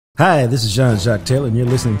Hi, this is Jacques Talk, and you're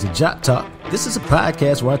listening to Jacques Talk. This is a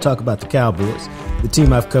podcast where I talk about the Cowboys, the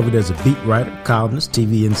team I've covered as a beat writer, columnist,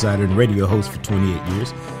 TV insider, and radio host for 28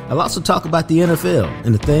 years. I'll also talk about the NFL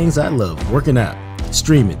and the things I love, working out,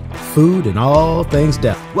 streaming, food, and all things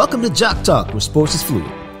down. Welcome to Jacques Talk, where sports is fluid.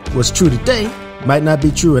 What's true today might not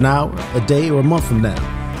be true an hour, a day, or a month from now.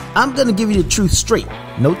 I'm going to give you the truth straight,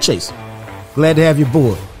 no chaser. Glad to have you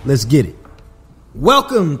aboard. Let's get it.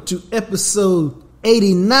 Welcome to episode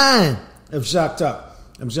 89 of Jacques Talk.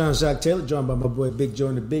 I'm Jacques Taylor, joined by my boy Big Joe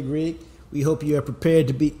in the Big Rig. We hope you are prepared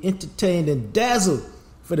to be entertained and dazzled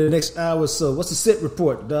for the next hour or so. What's the sit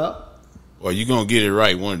report, dog? Well, you're going to get it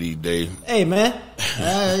right one of these days. Hey, man.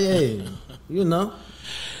 Hey, you know.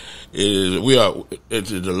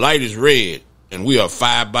 The light is red, and we are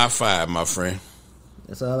 5 by 5, my friend.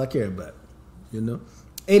 That's all I care about, you know.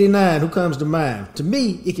 89, who comes to mind? To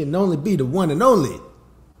me, it can only be the one and only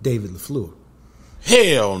David LaFleur.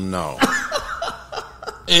 Hell no.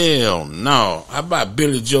 Hell no. How about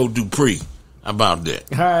Billy Joe Dupree? How about that?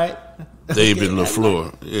 All right. David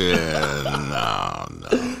LaFleur. Yeah,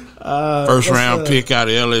 no. First round pick out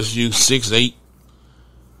of LSU, 6'8",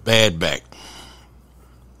 bad back.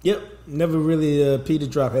 Yep. Never really Peter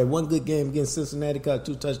drop. Had one good game against Cincinnati, caught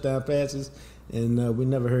 2 touchdown passes, and we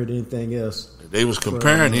never heard anything else. They was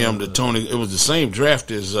comparing him to Tony. It was the same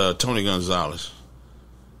draft as Tony Gonzalez.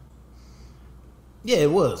 Yeah,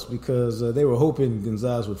 it was, because they were hoping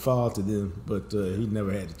Gonzalez would fall to them, but he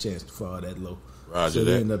never had a chance to fall that low. Roger so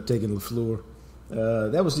that. They ended up taking LaFleur.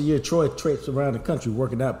 That was the year Troy traipsed around the country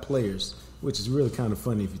working out players, which is really kind of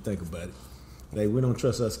funny if you think about it. Like, we don't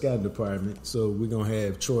trust our scouting department, so we're going to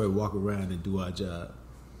have Troy walk around and do our job.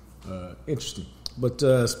 Interesting. But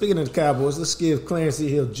speaking of the Cowboys, let's give Clarence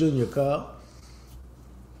Hill Jr. a call.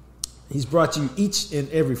 He's brought you each and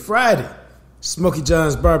every Friday. Smokey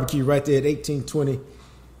John's Barbecue right there at 1820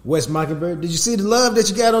 West Mockingbird. Did you see the love that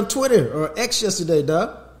you got on Twitter or X yesterday,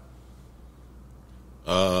 dog?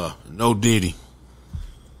 No diddy.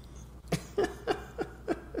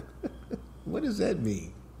 What does that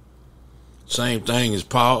mean? Same thing as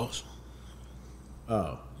pause.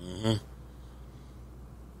 Oh. Mm-hmm.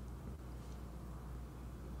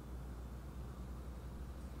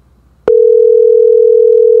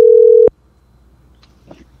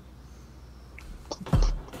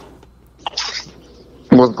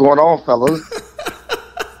 What's going on, fellas?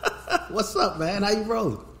 What's up, man? How you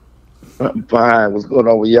rolling? I'm fine. What's going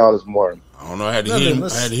on with y'all this morning? I don't know. I had to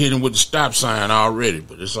hit him with the stop sign already,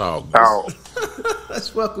 but it's all good. Oh.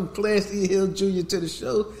 Let's welcome Clarence Hill Jr. to the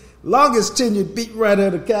show. Longest tenured beat writer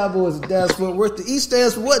of the Cowboys in Dallas Fort Worth. The E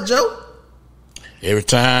stands for what, Joe? Every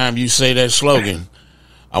time you say that slogan,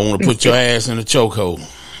 I want to put your ass in a chokehold.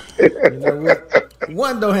 You know what?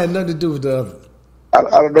 One don't have nothing to do with the other. I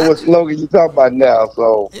don't know what slogan you talking about now.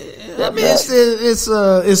 So I mean,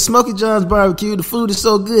 it's Smokey John's Barbecue. The food is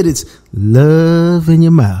so good, it's love in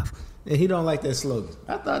your mouth. And he don't like that slogan.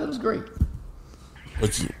 I thought it was great.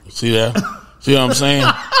 But you see that? See what I'm saying?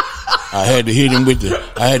 I had to hit him with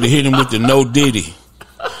the no diddy.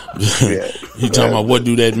 He talking about what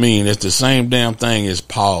do that mean? It's the same damn thing as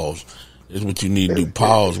pause. That's what you need to do.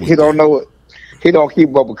 Pause. He don't know what. He don't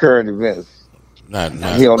keep up with current events. Not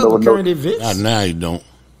he don't know what current events. Not now. You don't.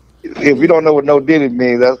 If you don't know what no diddy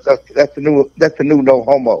means, that's the new no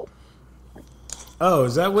homo. Oh,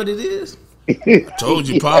 is that what it is? I told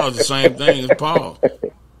you, pause the same thing as pause.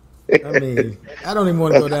 I mean, I don't even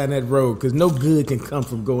want to go down that road because no good can come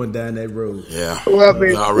from going down that road. Yeah, well, I mean,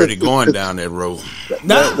 you're already going down that road.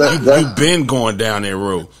 You've been going down that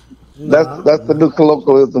road. That's the new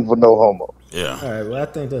colloquialism for no homo. Yeah. All right. Well, I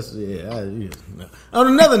think that's On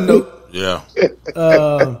another note, yeah.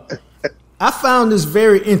 I found this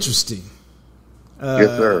very interesting. Yes,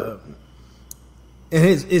 sir. And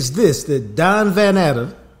it's this: that Don Van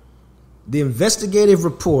Atta, the investigative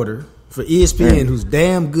reporter for ESPN, who's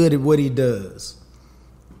damn good at what he does,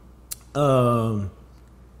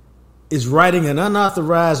 is writing an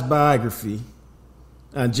unauthorized biography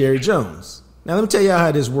on Jerry Jones. Now, let me tell y'all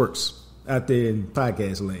how this works out there in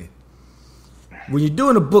podcast land. When you're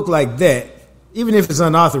doing a book like that, even if it's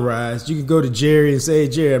unauthorized, you can go to Jerry and say, hey,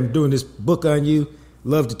 Jerry, I'm doing this book on you.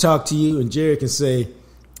 Love to talk to you. And Jerry can say,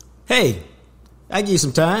 hey, I give you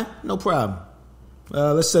some time. No problem.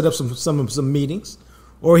 Let's set up some meetings.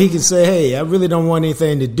 Or he can say, hey, I really don't want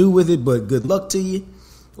anything to do with it, but good luck to you.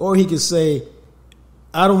 Or he can say,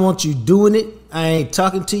 I don't want you doing it. I ain't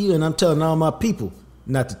talking to you, and I'm telling all my people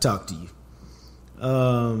not to talk to you.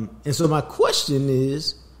 And so my question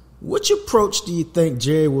is, which approach do you think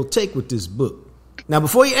Jerry will take with this book? Now,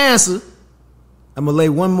 before you answer, I'm going to lay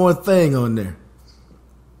one more thing on there.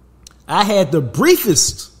 I had the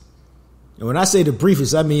briefest And when I say the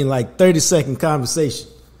briefest, I mean like 30-second conversation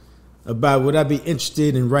about would I be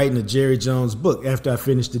interested in writing a Jerry Jones book after I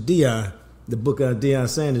finished the book on Deion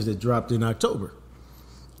Sanders that dropped in October.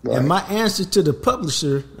 Right. And my answer to the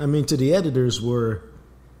publisher, to the editors, were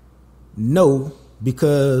no,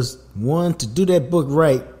 because one, to do that book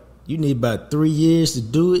right, you need about 3 years to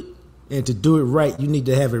do it. And to do it right, you need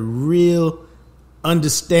to have a real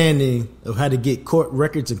understanding of how to get court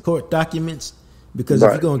records and court documents. Because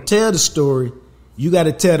if you're going to tell the story, you got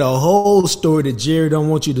to tell the whole story that Jerry don't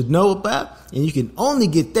want you to know about. And you can only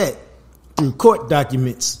get that through court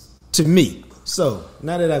documents, to me. So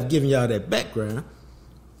now that I've given y'all that background,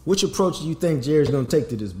 which approach do you think Jerry's going to take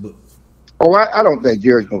to this book? Oh, I don't think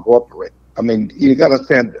Jerry's going to cooperate. You got to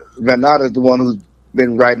understand, Van Natta is the one who's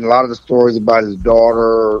been writing a lot of the stories about his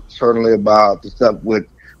daughter, certainly about the stuff with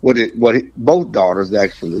both daughters,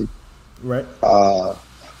 actually. Right.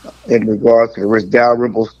 In regards to the Rich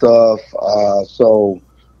Dalrymple stuff.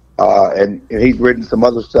 And he's written some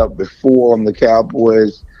other stuff before on the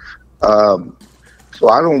Cowboys. So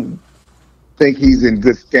I don't think he's in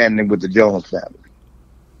good standing with the Jones family.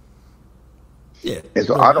 Yeah. And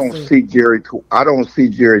so I don't see Jerry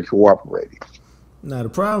cooperating. Now, the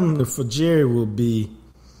problem for Jerry will be,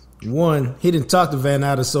 one, he didn't talk to Van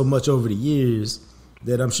Natta so much over the years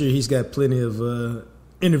that I'm sure he's got plenty of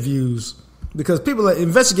interviews, because people that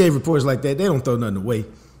investigate reports like that, they don't throw nothing away.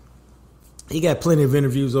 He got plenty of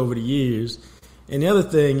interviews over the years. And the other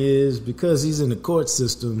thing is, because he's in the court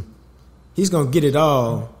system, he's going to get it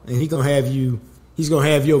all, and he's going to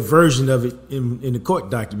have your version of it in the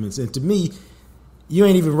court documents. And to me, you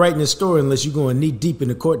ain't even writing a story unless you're going knee deep in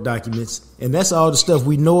the court documents. And that's all the stuff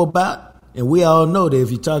we know about. And we all know that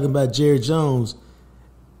if you're talking about Jerry Jones,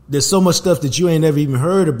 there's so much stuff that you ain't ever even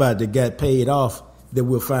heard about that got paid off that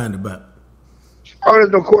we'll find about. Oh,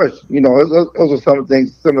 there's no question. Those are some of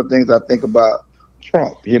the things I think about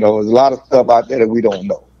Trump. There's a lot of stuff out there that we don't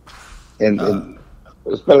know. And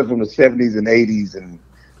especially from the 70s and 80s and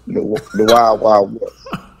the wild, wild west.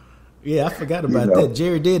 Yeah, I forgot about that.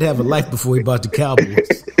 Jerry did have a life before he bought the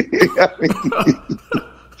Cowboys.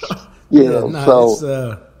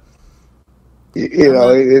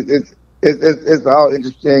 It's all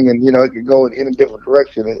interesting, and it could go in a different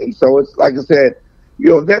direction. And so it's like I said,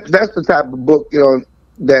 that's the type of book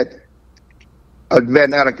that Van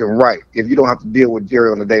Natta can write if you don't have to deal with Jerry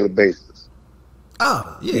on a daily basis.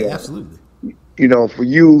 Oh, yeah, absolutely. For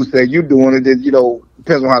you, say you're doing it, then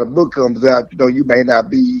depends on how the book comes out. You may not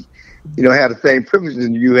be. Have the same privileges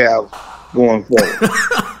you have going forward.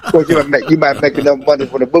 Of course, you might make enough money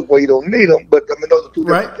for the book where you don't need them, but those are two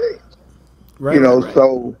different things. Right.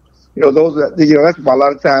 So those are that's why a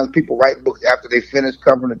lot of times people write books after they finish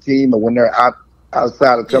covering the team, or when they're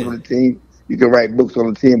outside of covering the team. You can write books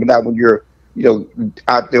on the team, but not when you're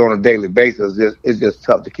out there on a daily basis. It's just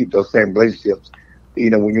tough to keep those same relationships.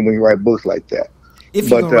 When you write books like that. If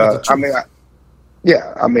you're gonna write the truth. If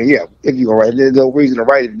you're going to write it, there's no reason to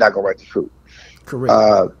write it if you're not going to write the truth. Correct.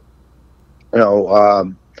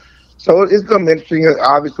 So it's going to be interesting.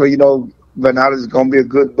 Obviously, Van Natta is going to be a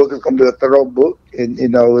good book. It's going to be a thorough book. And,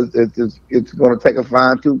 it's going to take a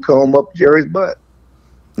fine-tooth comb up Jerry's butt.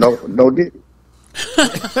 No did.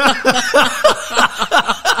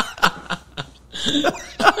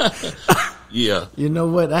 Yeah. You know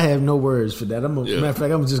what? I have no words for that. Matter of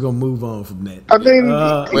fact, I'm just going to move on from that.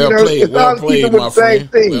 Well played, my friend.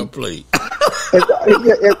 Well played.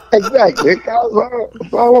 Exactly. It's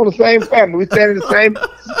all on the same family. We stand in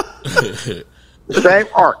the same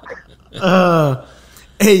arc.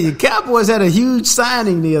 Hey, the Cowboys had a huge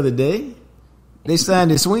signing the other day. They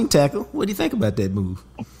signed a swing tackle. What do you think about that move?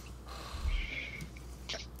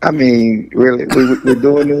 Really, we're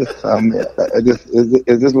doing this.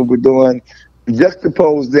 Is this what we're doing?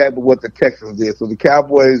 Juxtapose that with what the Texans did. So the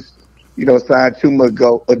Cowboys, signed Chuma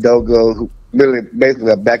Adogo, who really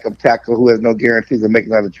basically a backup tackle who has no guarantees of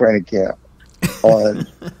making out of training camp on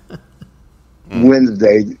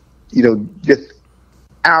Wednesday. Just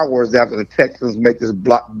hours after the Texans make this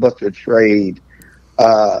blockbuster trade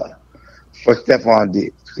for Stephon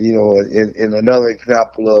Diggs. In another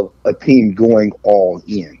example of a team going all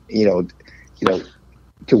in,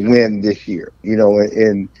 to win this year,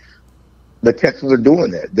 and the Texans are doing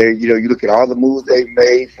that. You look at all the moves they've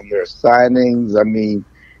made from their signings.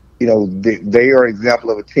 They are an example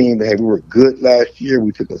of a team that, we were good last year.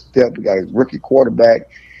 We took a step. We got a rookie quarterback.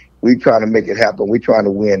 We trying to make it happen. We trying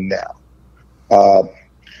to win now.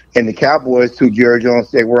 And the Cowboys, to Jerry Jones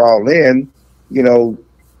said, we're all in,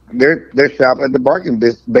 they're shopping at the bargain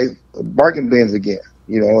bins again.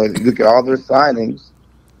 And look at all their signings.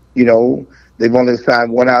 They've only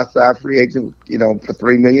signed one outside free agent, for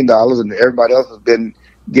 $3 million, and everybody else has been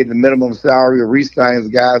getting the minimum salary or re-signing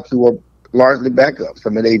guys who are largely backups.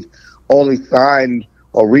 I mean, they've only signed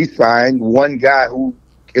or re-signed one guy who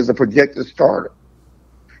is a projected starter.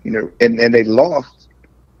 And they lost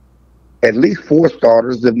at least 4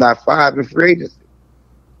 starters, if not 5, in free agency.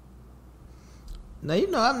 Now,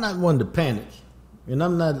 I'm not one to panic. And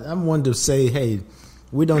I'm one to say, hey,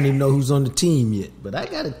 we don't even know who's on the team yet. But I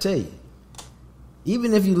got to tell you,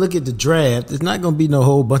 even if you look at the draft, there's not going to be no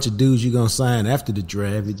whole bunch of dudes you're going to sign after the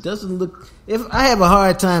draft. It doesn't look – if I have a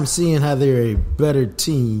hard time seeing how they're a better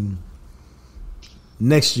team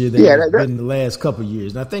next year than they've been the last couple of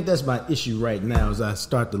years. And I think that's my issue right now as I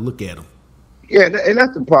start to look at them. Yeah, and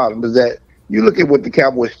that's the problem is that you look at what the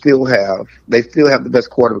Cowboys still have. They still have the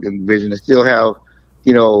best quarterback in the division. They still have,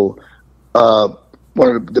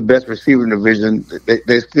 one of the best receiver in the division.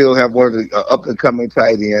 They still have one of the up-and-coming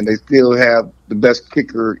tight end. They still have the best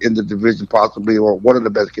kicker in the division, possibly, or one of the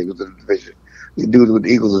best kickers in the division. The dude with the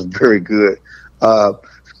Eagles is very good.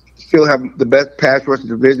 Still have the best pass rush in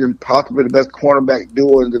the division, possibly the best cornerback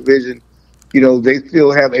duo in the division. They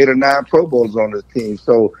still have 8 or 9 Pro Bowls on this team.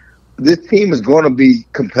 So this team is going to be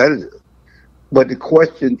competitive. But the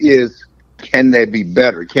question is, can they be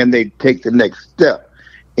better? Can they take the next step?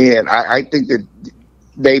 And I think that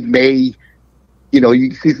they may,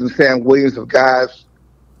 you see some Sam Williams of guys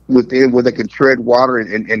within where they can tread water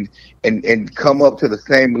and come up to the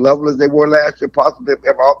same level as they were last year, possibly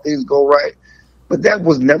if all things go right. But that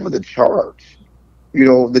was never the charge.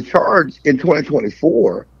 The charge in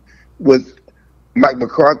 2024 was Mike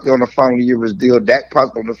McCarthy on the final year of his deal, Dak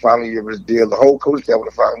Prescott on the final year of his deal, the whole coach staff on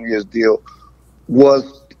the final year of his deal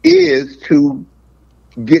is to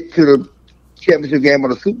get to the championship game of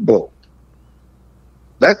the Super Bowl.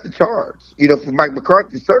 That's the charge. For Mike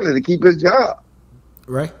McCarthy, certainly to keep his job.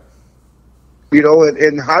 Right.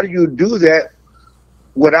 And how do you do that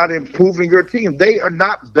without improving your team? They are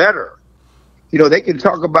not better. They can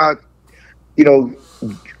talk about,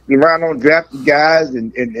 around on drafted guys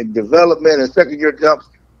and development and second-year jumps.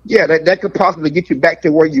 Yeah, that could possibly get you back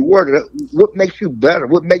to where you were. What makes you better?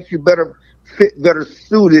 What makes you better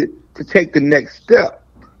suited to take the next step?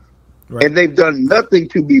 Right. And they've done nothing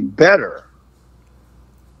to be better.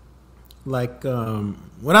 Like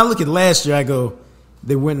when I look at last year, I go,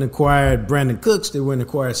 they went and acquired Brandon Cooks. They went and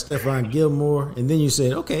acquired Stephon Gilmore. And then you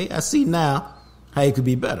said, okay, I see now how it could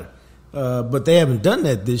be better. But they haven't done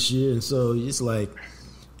that this year. And so it's like,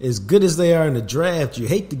 as good as they are in the draft, you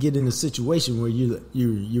hate to get in a situation where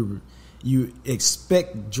you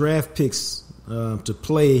expect draft picks to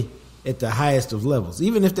play at the highest of levels,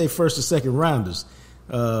 even if they first or second rounders.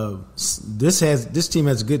 This team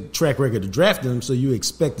has a good track record of drafting them, so you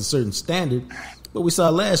expect a certain standard. But we saw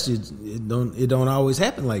last year it don't always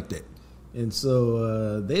happen like that, and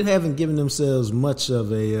so they haven't given themselves much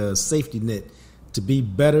of a safety net to be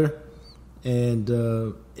better. And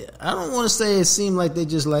I don't want to say it seemed like they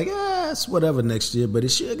just like it's whatever next year, but it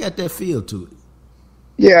sure got that feel to it.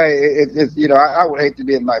 Yeah, it's I would hate to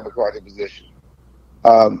be in Mike McCarthy's position,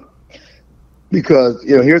 because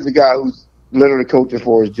here's a guy who's literally coaching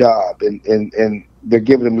for his job, and they're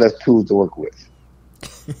giving him less tools to work with.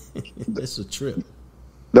 That's a trip.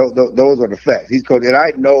 Those are the facts. He's coaching, and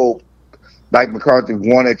I know Mike McCarthy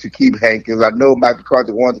wanted to keep Hankins. I know Mike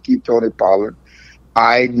McCarthy wanted to keep Tony Pollard.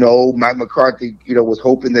 I know Mike McCarthy, was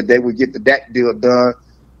hoping that they would get the Dak deal done,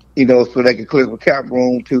 so they could clear the cap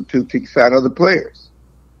room to sign other players.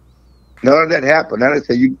 None of that happened. Now they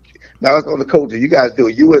say now it's on the coaches. You guys do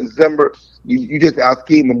it. You and Zimmer, you just out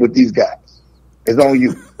scheme them with these guys. It's on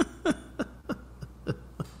you.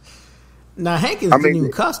 Now Hankins didn't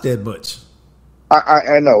even cost that much.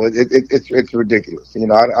 I know it's ridiculous.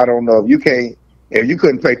 I don't know if you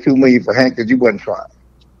couldn't pay $2 million for Hankins, you wouldn't try.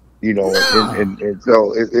 No. And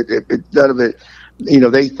so it's none of it.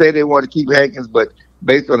 They say they want to keep Hankins, but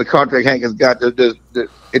based on the contract Hankins got,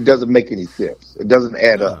 it doesn't make any sense. It doesn't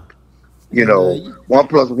add up. 1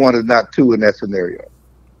 plus 1 is not 2 in that scenario.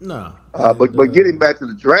 No. But getting back to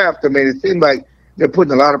the draft, it seemed like they're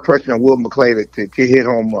putting a lot of pressure on Will McClay to hit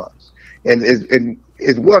home runs. And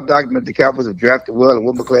it's well documented the Cowboys have drafted well and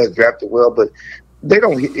Will McClay has drafted well, but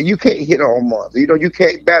you can't hit home runs. You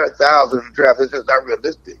can't bat 1,000 in the draft. It's just not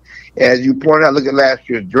realistic. As you pointed out, look at last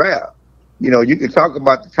year's draft. You can talk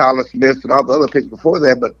about the Tyler Smiths and all the other picks before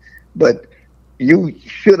that, but you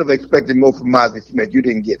should have expected more from Mozzie Smith. You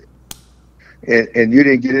didn't get it. And you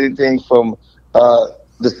didn't get anything from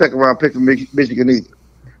the second round pick from Michigan either.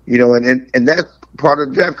 And that's part of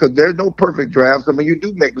the draft because there's no perfect drafts. You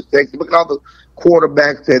do make mistakes. Look at all the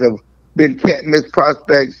quarterbacks that have been can't miss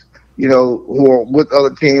prospects who are with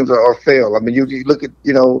other teams or fail. I mean, you look at,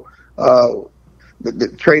 the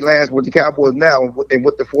Trey Lance with the Cowboys now, and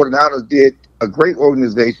what the 49ers did, a great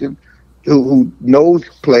organization who knows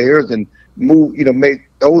players and made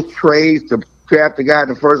those trades to draft the guy in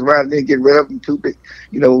the first round and then get rid of him 2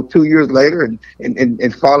 years later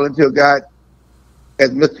and fall into a guy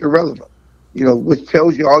as Mr. Irrelevant, which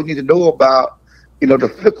tells you all you need to know about, the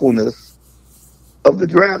fickleness of the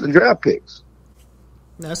draft and draft picks.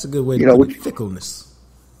 That's a good way to put it, fickleness.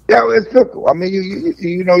 Yeah, it's fickle. I mean,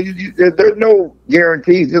 there's no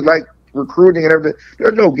guarantees. Just like recruiting and everything,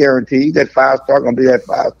 there's no guarantee that 5-star going to be that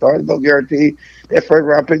 5-star. There's no guarantee that first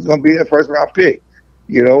round pick is going to be that first round pick.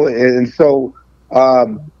 And so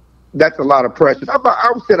that's a lot of pressure.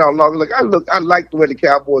 I've said all along. Look, I like the way the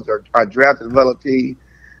Cowboys are draft and develop team,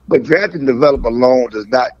 but draft and develop alone does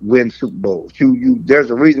not win Super Bowls. There's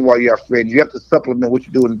a reason why you have friends. You have to supplement what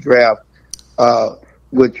you do in the draft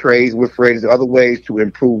with trades, with free other ways to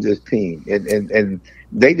improve this team. And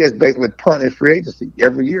they just basically punish free agency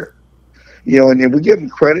every year. And then we give them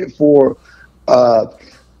credit for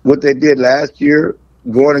what they did last year,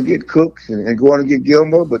 going to get Cooks and going to get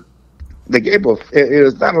Gilmore, but they gave us. It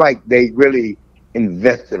was not like they really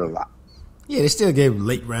invested a lot. Yeah, they still gave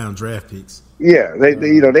late round draft picks. Yeah, they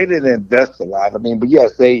didn't invest a lot. I mean, but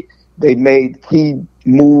yes, they made key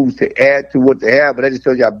moves to add to what they have, but that just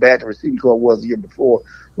shows you how bad the receiving corps was the year before,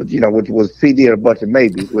 which was CD and a bunch of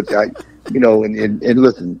maybes, which and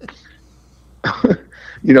listen,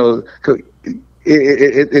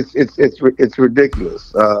 it's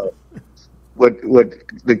ridiculous. What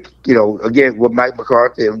Mike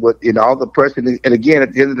McCarthy and what all the pressure, and again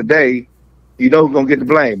at the end of the day, who's gonna get the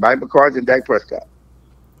blame? Mike McCarthy and Dak Prescott.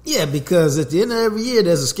 Yeah, because at the end of every year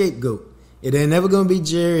there's a scapegoat. It ain't never gonna be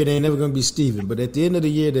Jerry, it ain't never gonna be Steven, but at the end of the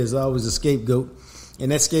year there's always a scapegoat,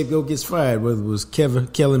 and that scapegoat gets fired, whether it was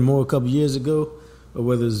Kellen Moore a couple years ago or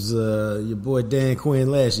whether it's your boy Dan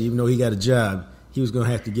Quinn last year. Even though he got a job, he was going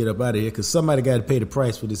to have to get up out of here because somebody got to pay the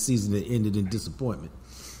price for the season that ended in disappointment.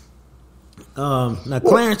 Now,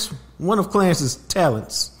 Clarence, one of Clarence's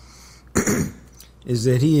talents is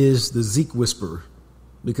that he is the Zeke whisperer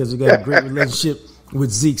because he got a great relationship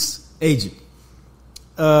with Zeke's agent.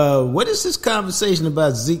 What is this conversation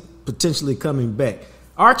about Zeke potentially coming back?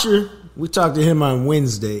 Archer, we talked to him on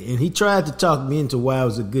Wednesday, and he tried to talk me into why it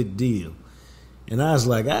was a good deal. And I was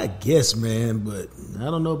like, I guess, man, but I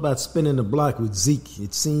don't know about spinning the block with Zeke.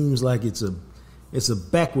 It seems like it's a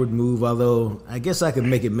backward move, although I guess I could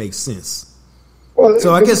make it make sense. Well,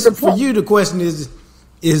 so I guess for you, the question is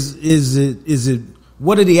it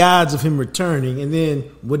what are the odds of him returning, and then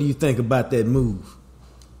what do you think about that move?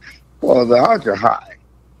 Well, the odds are high.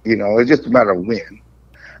 It's just a matter of when.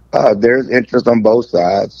 There's interest on both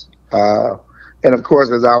sides. And of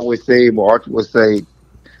course, as I always say, Archer would say,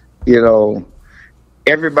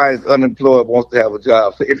 everybody's unemployed wants to have a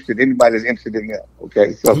job. So anybody's interested in that.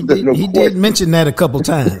 Okay. So he did mention that a couple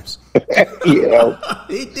times. He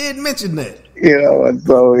did mention that.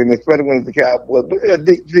 And especially when it's the Cowboys. But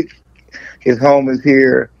Dick, his home is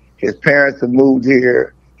here. His parents have moved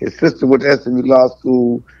here. His sister went to SMU Law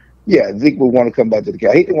School. Yeah, Zeke would want to come back to the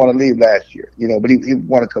Cowboys. He didn't want to leave last year, but he would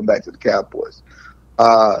want to come back to the Cowboys.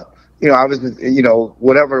 Obviously,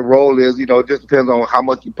 whatever the role is, it just depends on how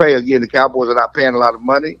much you pay. Again, the Cowboys are not paying a lot of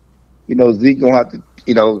money. Zeke gonna have to,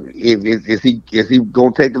 is he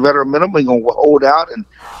gonna take the veteran minimum? He gonna hold out and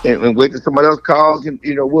wait till somebody else calls?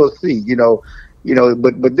 We'll see.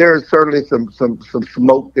 But there's certainly some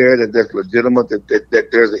smoke there that's legitimate. That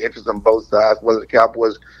there's an interest on both sides. Whether the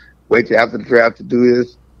Cowboys wait till after the draft to do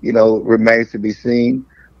this, remains to be seen.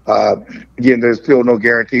 Again, there's still no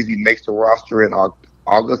guarantees he makes the roster in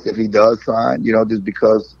August if he does sign, just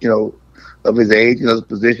because, of his age and his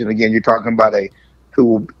position. Again, you're talking about a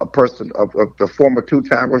person of the former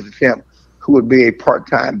two-time world champ who would be a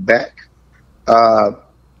part-time back, and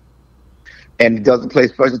he doesn't play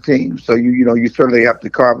special teams. So you certainly have to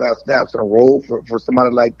carve out snaps and a role for somebody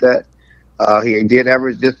like that. He did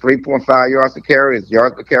average just 3.5 yards to carry. His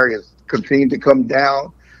yards to carry has continued to come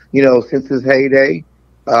down, since his heyday.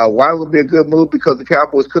 Why would it be a good move? Because the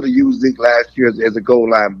Cowboys could have used Zeke last year as a goal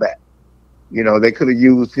line back. They could have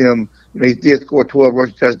used him. He did score 12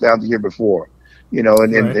 rushing touchdowns the year before.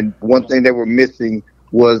 And one thing they were missing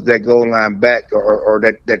was that goal line back or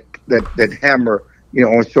that hammer,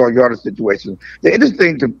 on short yardage situations. The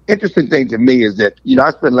interesting thing to me is that,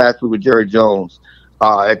 I spent last week with Jerry Jones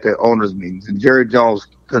at the owners' meetings, and Jerry Jones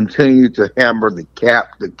continued to hammer the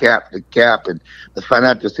cap, and the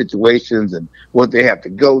financial situations and what they have to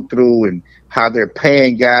go through and how they're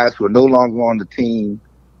paying guys who are no longer on the team,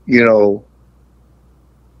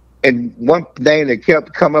 And one name that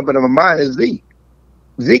kept coming up in my mind is Zeke.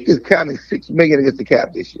 Zeke is counting $6 million against the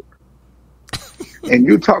cap this year. And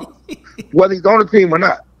you talk whether he's on the team or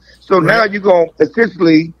not. So now you're going to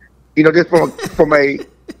essentially, just from a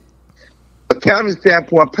accounting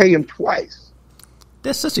standpoint, pay him twice.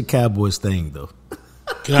 That's such a Cowboys thing, though.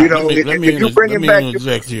 If you bring him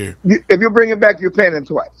back, you're paying him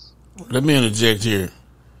twice. Let me interject here.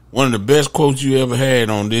 One of the best quotes you ever had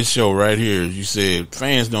on this show right here is you said,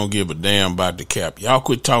 fans don't give a damn about the cap. Y'all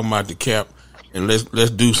quit talking about the cap and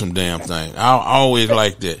let's do some damn thing. I always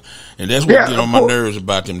like that. And that's what get on my nerves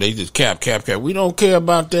about them. They just cap. We don't care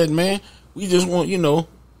about that, man. We just want, we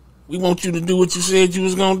want you to do what you said you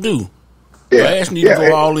was going to do. Your ass need to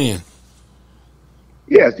go all in.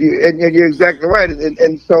 Yes, and you're exactly right.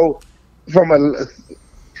 And so from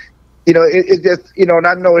it's just, and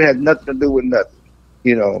I know it has nothing to do with nothing.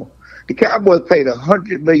 The Cowboys paid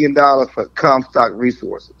 $100 million for Comstock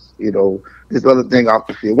Resources. This other thing off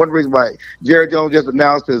the field. One reason why Jerry Jones just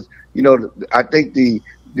announced is, I think the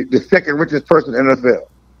second richest person in the NFL.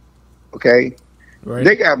 Okay, right.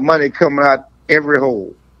 They got money coming out every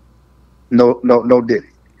hole. No Diddy.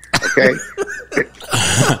 Okay.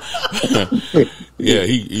 Yeah,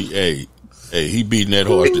 he beating that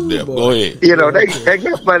horse to death. Go ahead. They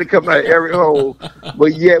got money coming out of every hole,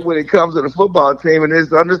 but yet when it comes to the football team, and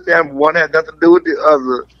it's understand one has nothing to do with the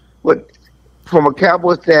other. But from a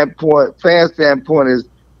Cowboy standpoint, fan standpoint,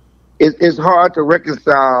 it's hard to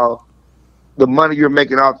reconcile the money you're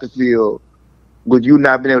making off the field with you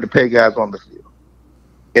not being able to pay guys on the field.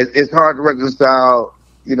 It's hard to reconcile.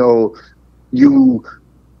 You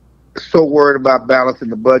so worried about balancing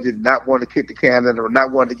the budget, not wanting to kick the can in or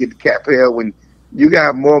not wanting to get the cap held when you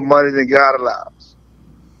got more money than God allows.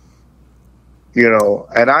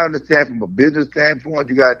 And I understand from a business standpoint,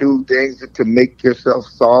 you got to do things to make yourself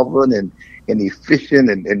solvent and efficient,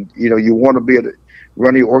 and you want to be able to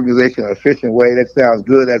run your organization in an efficient way. That sounds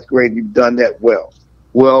good. That's great. You've done that well,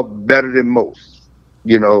 better than most.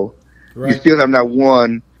 Right. You still have not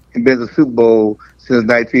won and been to the Super Bowl since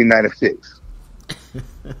 1996.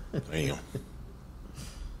 Damn.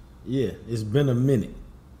 Yeah, it's been a minute.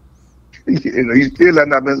 You still have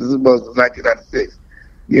not been to the Super Bowl since 1996.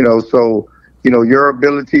 So your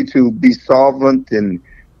ability to be solvent and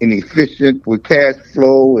efficient with cash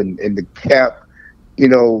flow and the cap.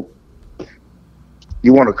 You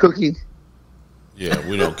want a cookie? Yeah,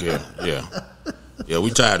 we don't care. Yeah,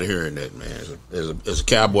 we tired of hearing that, man. As a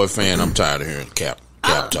Cowboy fan, I'm tired of hearing cap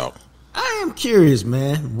talk. I am curious,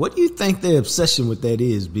 man. What do you think their obsession with that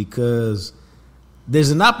is? Because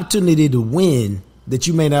there's an opportunity to win that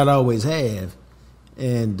you may not always have.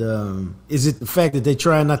 And is it the fact that they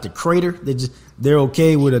try not to crater? They're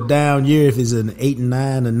okay with a down year if it's an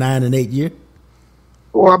 8-9, a 9-8 year?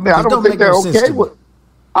 Well, I mean, I don't think they're okay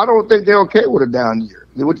with a down year,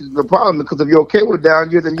 which is the problem. Because if you're okay with a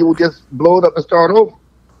down year, then you will just blow it up and start over.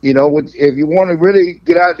 If you want to really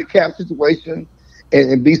get out of the cap situation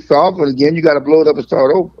and be solvent again, you got to blow it up and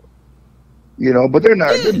start over. But they're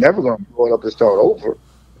not. They're never going to blow it up and start over.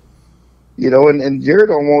 And Jerry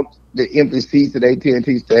don't want the empty seats at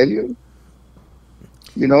AT&T Stadium.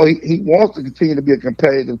 He wants to continue to be a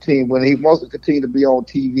competitive team. When he wants to continue to be on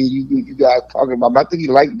TV, you guys talking about him. I think he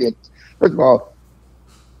liked it. First of all,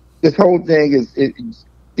 this whole thing is,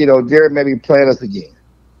 Jerry may be playing us again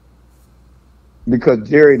because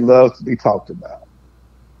Jerry loves to be talked about.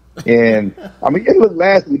 And I mean, it was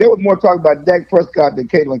last week. There was more talk about Dak Prescott than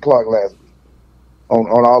Caitlin Clark last week on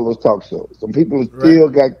all those talk shows. Some people still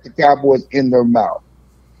got the Cowboys in their mouth.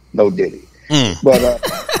 No Diddy. But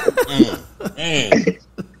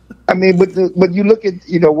I mean, but you look at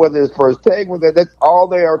whether it's First Take, whether that's all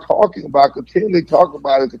they are talking about, continually talking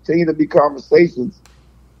about it, continue to be conversations.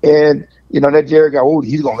 And that Jerry got,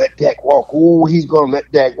 he's gonna let Dak walk. He's gonna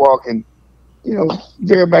let Dak walk. And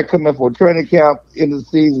Jerry might come in for a training camp in the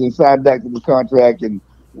season and sign Dak to the contract, and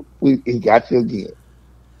he got you again.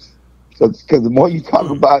 So because the more you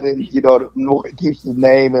talk about it, the more it keeps the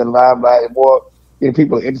name in the limelight, the more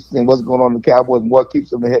people are interested in what's going on in the Cowboys, more it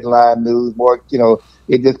keeps them in the headline news, more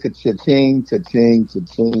it just could cha-ching to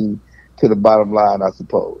the bottom line, I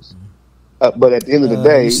suppose. But at the end of the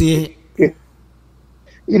day,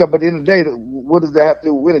 but at the end of the day, what does that have to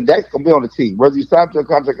do with winning? Dak's gonna be on the team, whether you sign to a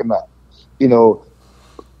contract or not.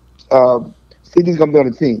 CD's gonna be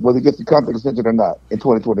on the team, whether he gets the contract extension or not in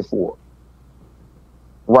 2024.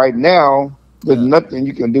 Right now, there's nothing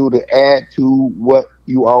you can do to add to what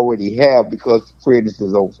you already have because free agency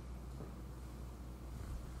is over.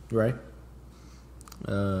 Right.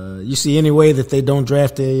 You see any way that they don't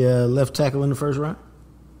draft a left tackle in the first round?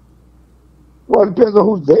 Well, it depends on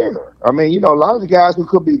who's there. I mean, a lot of the guys who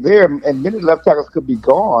could be there, and many left tackles could be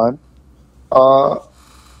gone. Uh,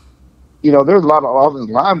 there's a lot of offensive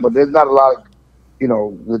line, but there's not a lot of,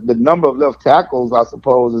 the number of left tackles, I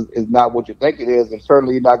suppose, is not what you think it is, and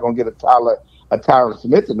certainly you're not going to get a Tyron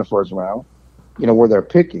Smith in the first round. Where they're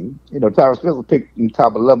picking. Tyron Smith was picked in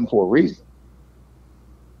top 11 for a reason.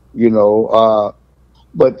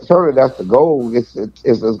 But certainly that's the goal. It's going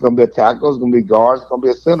to be a tackle, it's going to be guards, it's going to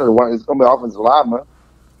be a center, it's going to be an offensive lineman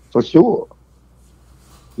for sure.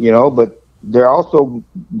 But they're also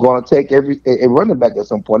going to take a running back at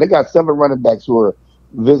some point. They got 7 running backs who are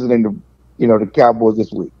visiting the Cowboys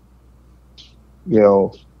this week.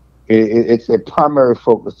 It's a primary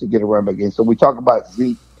focus to get a running back in. So we talk about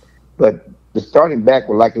Zeke, but the starting back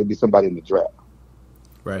will likely be somebody in the draft.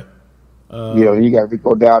 Right. You got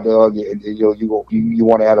Rico Dowdle. You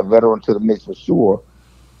want to add a veteran to the mix for sure.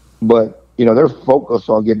 But, they're focused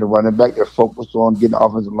on getting a running back. They're focused on getting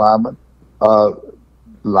offensive linemen.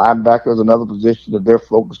 Linebacker is another position that they're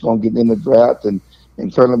focused on getting in the draft. And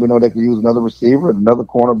certainly we know they can use another receiver, another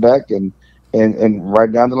cornerback, and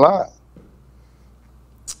right down the line.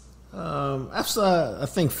 I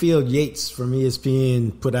think Phil Yates from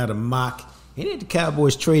ESPN put out a mock. He had the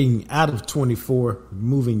Cowboys trading out of 24,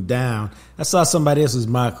 moving down. I saw somebody else's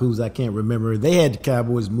mock who's I can't remember. They had the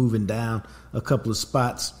Cowboys moving down a couple of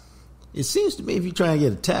spots. It seems to me if you try and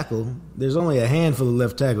get a tackle, there's only a handful of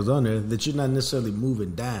left tackles on there that you're not necessarily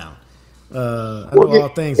moving down. I know all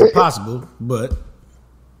things are possible, but...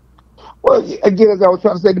 Well, again, as I was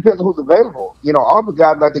trying to say, it depends on who's available. All the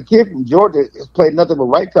guys, like the kid from Georgia, has played nothing but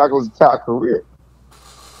right tackle his entire career.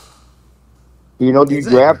 Do you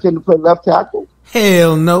draft him to play left tackle?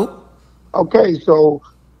 Hell no. Okay, so,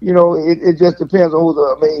 it just depends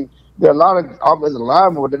on there are a lot of offensive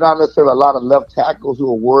linemen, but there are not necessarily a lot of left tackles who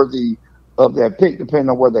are worthy of that pick, depending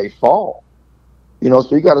on where they fall.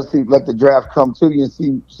 So you got to let the draft come to you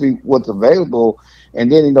and see what's available.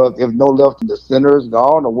 And then, if no left, the center is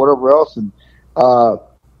gone or whatever else. And,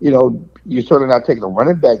 you're certainly not taking a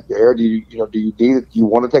running back there. Do you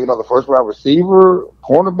want to take another first round receiver,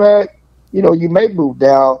 cornerback? You may move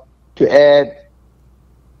down to add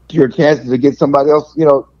to your chances to get somebody else,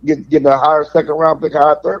 get a higher second round pick,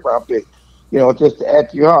 higher third round pick, just to add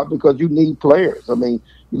to your heart because you need players. I mean,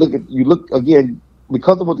 you look again,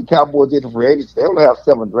 because of what the Cowboys did for agency, they only have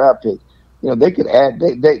 7 draft picks. They could add,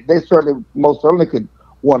 they most certainly could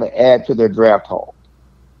want to add to their draft haul.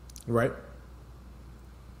 Right.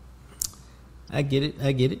 I get it.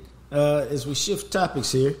 As we shift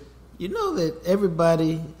topics here, that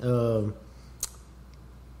everybody, the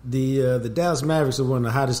Dallas Mavericks are one of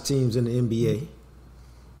the hottest teams in the NBA.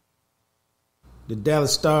 The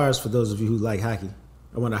Dallas Stars, for those of you who like hockey,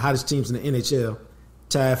 are one of the hottest teams in the NHL,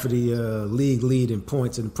 tied for the league lead in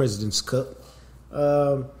points in the President's Cup.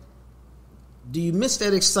 Do you miss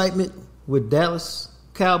that excitement with Dallas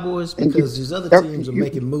Cowboys because these other teams are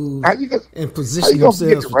making moves and positioning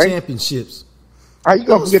themselves for championships? How you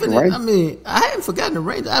gonna forget the Rangers? I mean, I hadn't forgotten the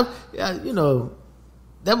Rangers.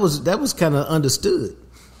 That was kind of understood.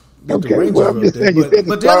 Okay, well, I'm just saying,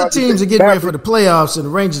 but the other teams are getting ready for the playoffs, and the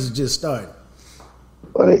Rangers are just starting.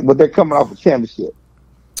 But they're coming off a championship.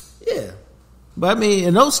 Yeah, but I mean,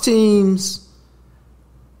 in those teams,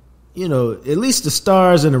 at least the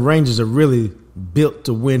Stars and the Rangers are really built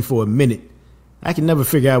to win for a minute. I can never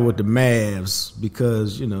figure out what the Mavs,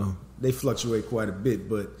 because they fluctuate quite a bit,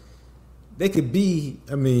 but they could be.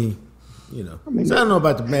 So I don't know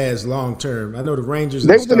about the Mavs long term. I know the Rangers.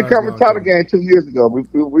 They was in the conference title game 2 years ago.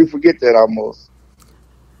 We forget that almost.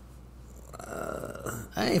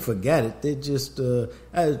 I ain't forgot it. They just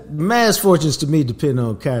Mavs' fortunes to me depend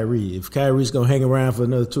on Kyrie. If Kyrie's gonna hang around for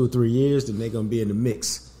another 2 or 3 years, then they're gonna be in the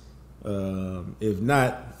mix. If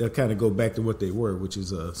not, they'll kind of go back to what they were, which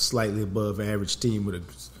is a slightly above average team with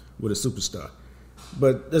a superstar.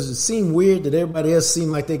 But does it seem weird that everybody else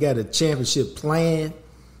seem like they got a championship plan,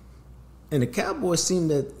 and the Cowboys seem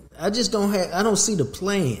that I don't see the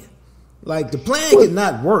plan. Like the plan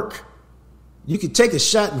cannot work. You could take a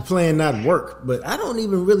shot and the plan not work, but I don't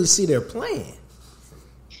even really see their plan.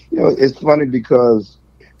 It's funny because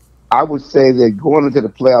I would say that going into the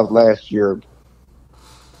playoffs last year,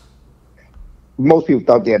 most people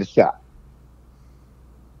thought they had a shot.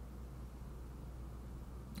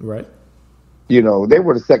 Right. They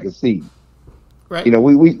were the second seed. Right.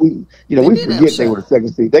 We forget they were the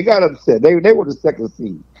second seed. They got upset. They were the second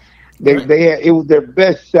seed. They had, it was their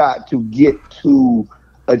best shot to get to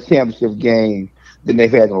a championship game than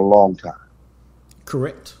they've had in a long time.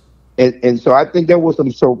 Correct. And so I think there was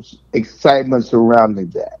some sort of excitement surrounding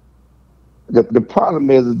that. The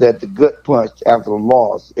problem is that the gut punch after the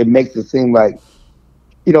loss, it makes it seem like,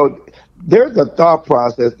 there's a thought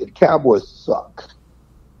process that Cowboys suck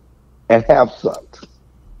and have sucked,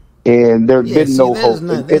 and there's been no hope.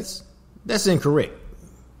 That's incorrect.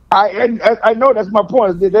 I know that's my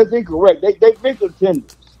point. That's incorrect. They've been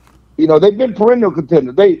contenders. They've been perennial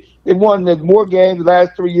contenders. They won more games the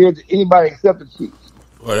last 3 years than anybody except the Chiefs.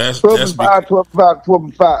 Well, that's 12-5, 12-5,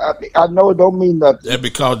 12-5. I know it don't mean nothing. That's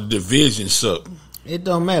because the division sucked. It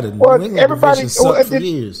don't matter. Well, everybody sucked for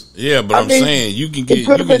years. Yeah, but I'm saying you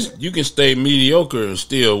can stay mediocre and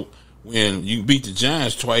still win. You can beat the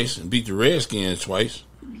Giants twice and beat the Redskins twice,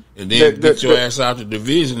 and then get your ass out the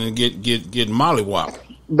division and get mollywopped.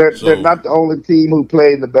 They're not the only team who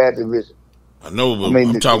played in the bad division. I know, but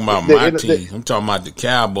I'm talking about my team. I'm talking about the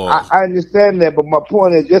Cowboys. I understand that, but my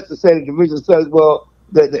point is just to say the division sucks. Well,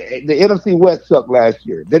 the NFC West sucked last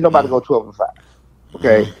year. Didn't nobody go 12-5.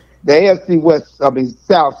 Okay. Mm-hmm. The AFC West,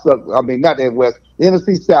 South sucked. Not the West. The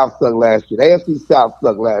NFC South sucked last year. The AFC South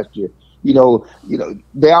sucked last year. They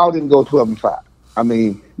all didn't go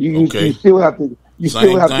 12-5. You still have to.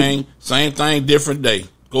 Same thing, different day.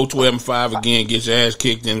 Go 12-5 again, get your ass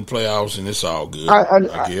kicked in the playoffs, and it's all good. I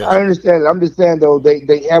understand. I'm just saying though,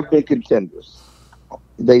 they have been contenders.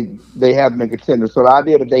 They have been contenders. So the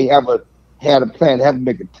idea that they haven't had a plan, haven't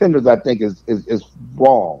been contenders, I think is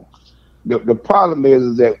wrong. The problem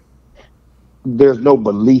is that there's no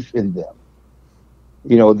belief in them.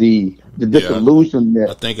 The disillusionment.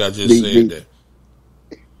 I think I just said that.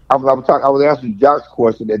 I was asking Jacques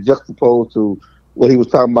question that juxtaposed to what he was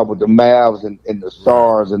talking about with the Mavs and the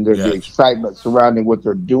Stars and the excitement surrounding what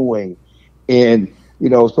they're doing, and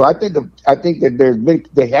so I think that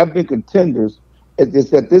they have been contenders.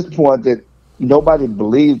 It's at this point that nobody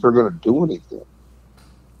believes they're going to do anything,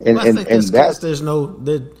 and that's there's no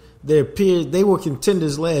they were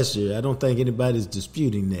contenders last year. I don't think anybody's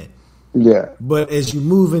disputing that. Yeah, but as you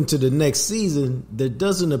move into the next season, there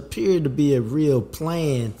doesn't appear to be a real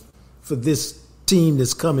plan for this team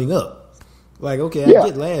that's coming up. Like, okay, I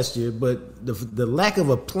get last year, but the lack of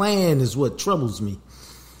a plan is what troubles me.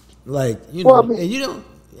 Like, and you don't.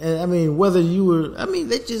 Whether you were,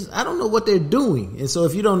 they just, I don't know what they're doing, and so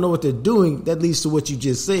if you don't know what they're doing, that leads to what you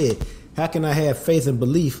just said. How can I have faith and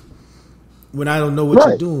belief when I don't know what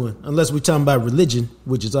you're doing? Unless we're talking about religion,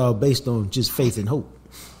 which is all based on just faith and hope.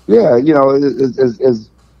 Yeah, as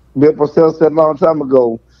Bill Parcells said a long time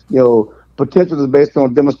ago, potential is based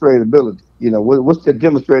on demonstrated ability. What's their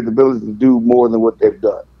demonstrated ability to do more than what they've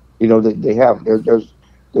done? They have.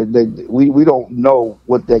 We don't know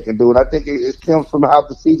what they can do, and I think it stems from how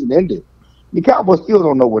the season ended. The Cowboys still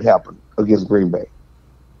don't know what happened against Green Bay.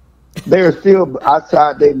 They are still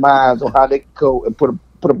outside their minds on how they can go and put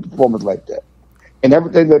a performance like that. And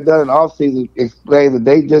everything they've done in offseason explains that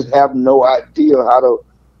they just have no idea how to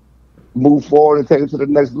move forward and take it to the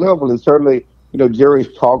next level. And certainly,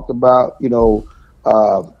 Jerry's talked about,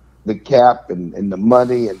 the cap and the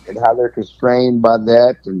money and how they're constrained by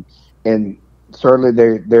that. And certainly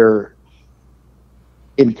they're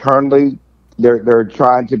internally, they're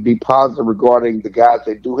trying to be positive regarding the guys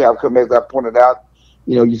they do have coming. As I pointed out,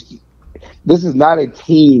 this is not a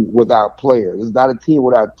team without players. It's not a team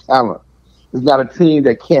without talent. It's not a team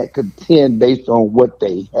that can't contend based on what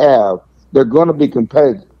they have. They're going to be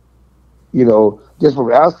competitive. Just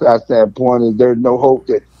from an outside standpoint, there's no hope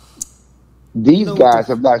that these guys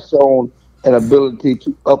have not shown an ability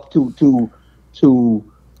to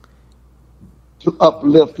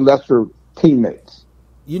uplift lesser teammates.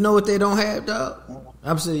 You know what they don't have, dog?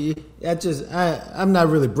 I'm saying, I'm not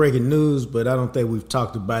really breaking news, but I don't think we've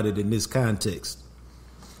talked about it in this context.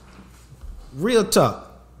 Real talk.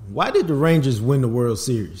 Why did the Rangers win the World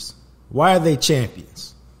Series? Why are they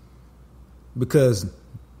champions? Because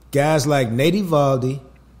guys like Nate Eovaldi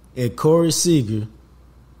and Corey Seager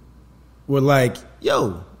were like,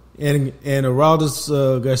 yo, and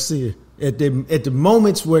Aroldis Garcia, at the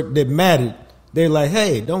moments that mattered, they're like,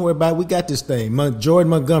 hey, don't worry about it. We got this thing. Jordan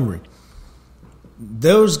Montgomery.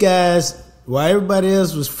 Those guys, while everybody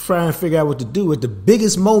else was trying to figure out what to do, at the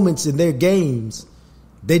biggest moments in their games,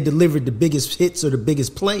 they delivered the biggest hits or the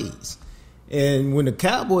biggest plays. And when the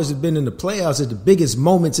Cowboys have been in the playoffs at the biggest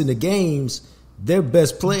moments in the games, their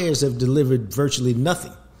best players have delivered virtually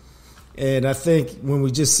nothing. And I think when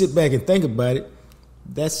we just sit back and think about it,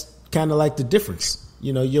 that's kind of like the difference.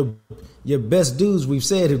 Your best dudes, we've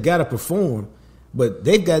said, have got to perform, but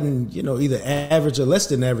they've gotten, either average or less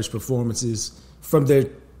than average performances from their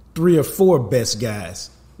 3 or 4 best guys.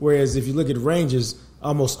 Whereas if you look at the Rangers,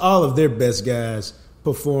 almost all of their best guys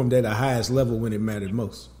performed at the highest level when it mattered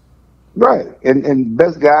most. Right. And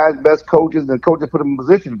best guys, best coaches, and coaches put them in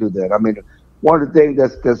position to do that. one of the things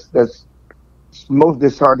that's most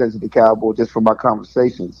disheartening to the Cowboys, just from my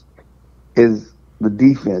conversations, is the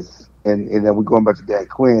defense. And then we're going back to Dak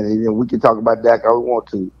Quinn, and we can talk about Dak all we want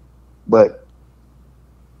to, but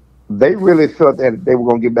they really felt that they were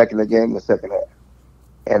going to get back in the game in the second half.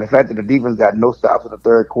 And the fact that the defense got no stops in the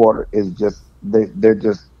third quarter is just they're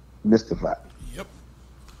just mystified. Yep.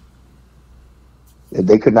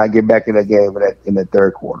 They could not get back in the game in the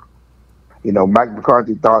third quarter. You know, Mike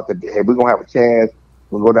McCarthy thought that, hey, we're going to have a chance.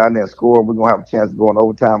 We'll go down there and score. We're going to have a chance to go in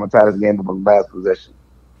overtime and tie this game up on the last possession.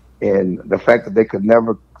 And the fact that they could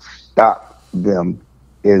never stop them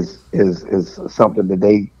is something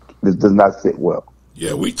that does not sit well.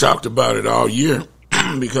 Yeah, we talked about it all year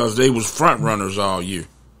because they was front runners all year.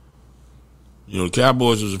 You know, the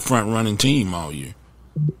Cowboys was a front running team all year.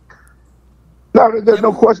 No, there's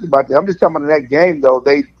no question about that. I'm just talking about that game though.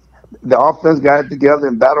 The offense got it together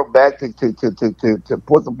and battled back to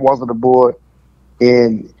put some points on the board,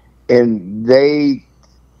 and they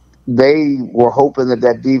were hoping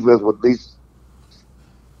that defense would at least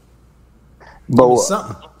bow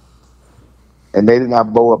up, and they did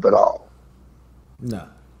not bow up at all. No.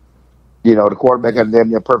 You know, the quarterback had a damn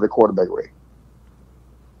near perfect quarterback rate.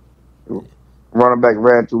 Running back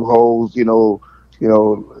ran through holes, you know,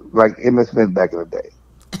 like Emmitt Smith back in the day.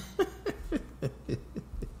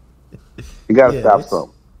 You got to stop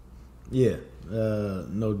something. Yeah,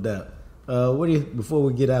 no doubt. Before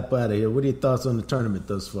we get up out of here, what are your thoughts on the tournament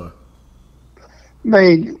thus far?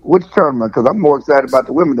 Man, which tournament? Because I'm more excited about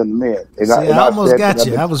the women than the men. I almost got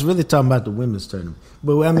you. I was really talking about the women's tournament.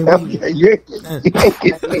 But, I mean, I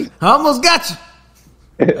almost got you.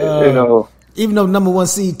 You know, even though number one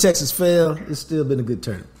seed Texas fell, it's still been a good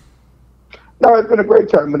tournament. No, it's been a great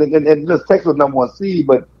tournament. And just Texas was number one seed,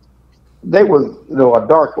 but they was, a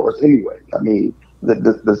dark horse anyway. I mean,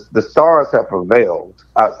 the stars have prevailed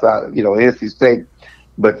outside of, NC State.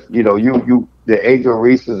 But, the Angel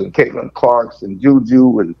Reese's and Caitlin Clark's and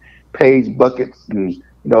Juju and Paige Buckets, and,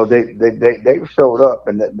 they showed up.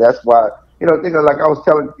 And that's why, like I was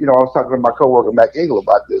telling, I was talking to my coworker, Mac Engel,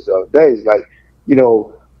 about this the other day. It's like,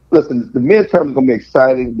 listen, the men's tournament is going to be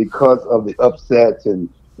exciting because of the upsets and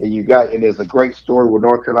there's a great story what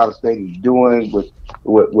North Carolina State is doing with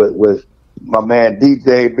my man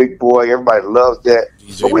DJ, big boy. Everybody loves that.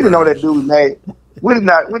 DJ but we didn't know that dude's name. We didn't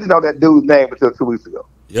know that dude's name until 2 weeks ago.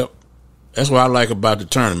 Yep. That's what I like about the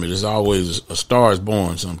tournament. It's always a star is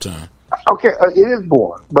born sometime. Okay, it is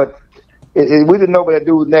born, but we didn't know that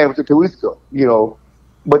dude's name until 2 weeks ago.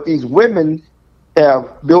 But these women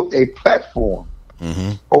have built a platform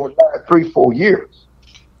over the last 3-4 years,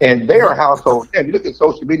 and they are household. And you look at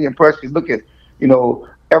social media impressions. Look at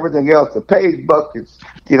everything else. The Paige Buckets.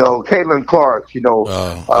 Caitlin Clark.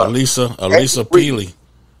 Alisa Peely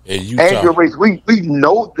in Utah. Angel Reese. We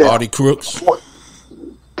know them. Artie Crooks.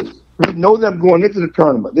 We know them going into the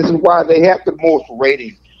tournament. This is why they have the most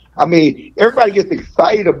ratings. I mean, everybody gets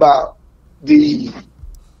excited about the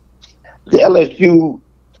LSU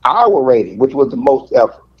hour rating, which was the most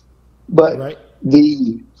ever. But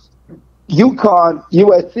the UConn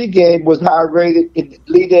USC game was higher rated in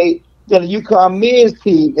Elite Eight than the UConn men's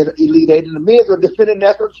team in Elite Eight, and the men's are defending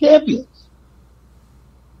national champions.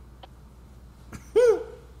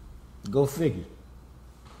 Go figure.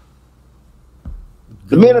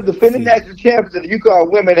 The men are defending national champions, and the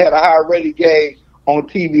UConn women had a higher rated game on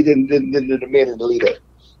TV than the men in the Elite Eight.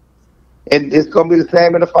 And it's going to be the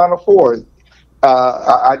same in the Final Four.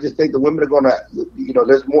 I just think the women are going to,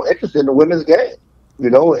 there's more interest in the women's game.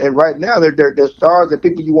 And right now they're stars and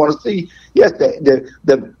people you want to see. Yes,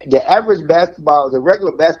 the average the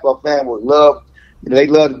regular basketball fan would love. They're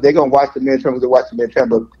going to watch the men's tournament. They watch the men's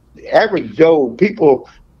tournament. But the average Joe, people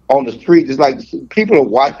on the street, just like people are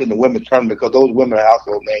watching the women's tournament because those women are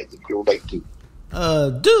household names that you relate to.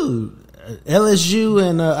 Dude, LSU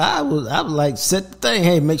and I would like set the thing.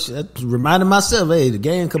 Hey, make sure reminding myself, hey, the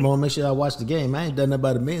game come on. Make sure I watch the game. I ain't done nothing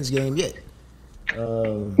about the men's game yet.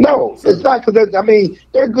 No, it's not because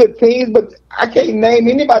they're good teams, but I can't name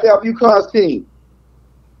anybody off UConn's team.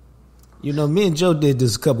 Me and Joe did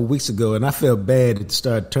this a couple weeks ago, and I felt bad at the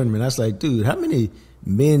start of the tournament. I was like, dude, how many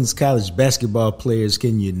men's college basketball players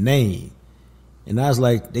can you name? And I was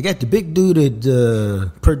like, they got the big dude at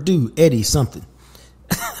Purdue, Eddie something.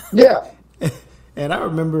 Yeah. And I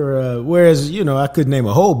remember, whereas, I could name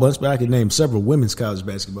a whole bunch, but I could name several women's college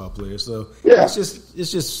basketball players. So yeah. It's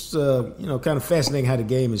just kind of fascinating how the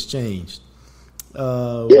game has changed.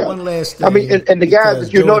 One last thing. And the guys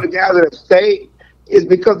that the guys that have stayed is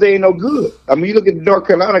because they ain't no good. You look at the North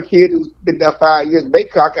Carolina kid who's been there 5 years,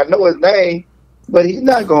 Baycock, I know his name, but he's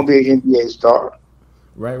not going to be an NBA star.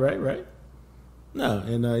 Right. No,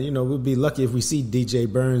 and we'd be lucky if we see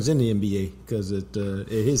DJ Burns in the NBA because at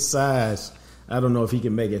his size, I don't know if he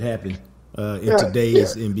can make it happen in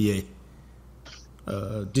today's NBA.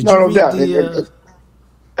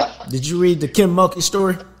 Did you read the Kim Mulkey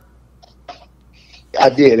story? I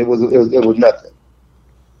did. It was nothing.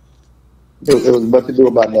 It was much to do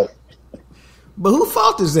about nothing. But whose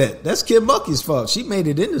fault is that? That's Kim Mulkey's fault. She made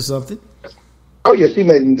it into something. Oh yeah, she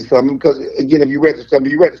made it into something because again, if you read the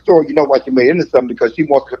story, you know why she made it into something because she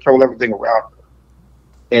wants to control everything around her,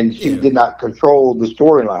 and she did not control the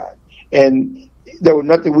storyline. And there was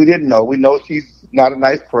nothing we didn't know. We know she's not a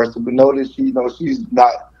nice person. We know that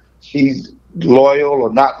she's loyal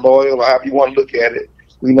or not loyal or however you want to look at it.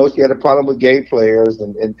 We know she had a problem with gay players,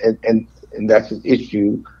 and that's an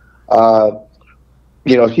issue.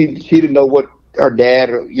 She didn't know what her dad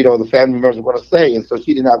or the family members were going to say, and so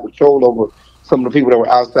she didn't have control over some of the people that were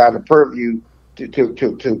outside the purview to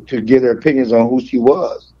give their opinions on who she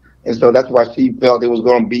was, and so that's why she felt it was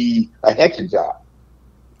going to be a hectic job,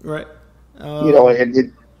 right?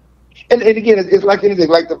 And again, it's like anything,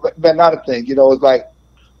 like the Van Natta thing. It's like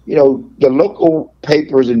the local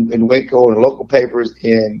papers in Waco and the local papers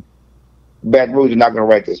in Baton Rouge are not going to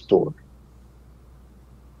write this story.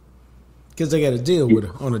 Because they got to deal with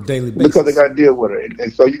her on a daily basis. Because they got to deal with her.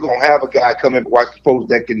 And so you're going to have a guy come in and watch the folks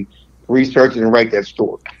that can research it and write that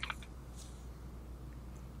story.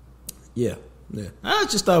 Yeah. I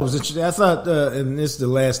just thought it was interesting. I thought, and this is the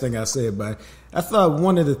last thing I say about it, I thought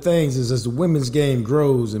one of the things is as the women's game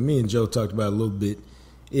grows, and me and Joe talked about it a little bit,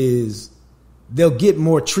 is they'll get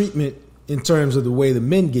more treatment in terms of the way the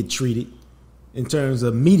men get treated, in terms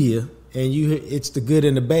of media, and it's the good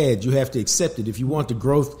and the bad. You have to accept it. If you want the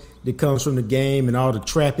growth that comes from the game and all the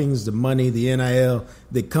trappings, the money, the NIL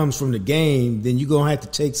that comes from the game, then you're going to have to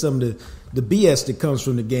take some of the BS that comes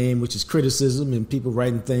from the game, which is criticism and people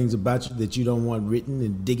writing things about you that you don't want written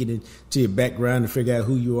and digging into your background to figure out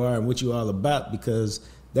who you are and what you're all about, because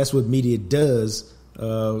that's what media does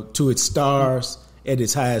to its stars at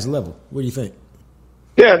its highest level. What do you think?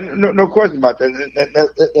 Yeah, no question about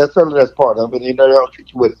that. That's certainly that's part of it. They don't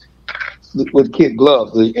treat you with kid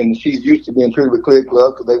gloves, and she's used to being treated with kid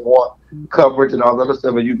gloves because they want coverage and all that other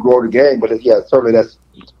stuff, and you grow the game. But certainly that's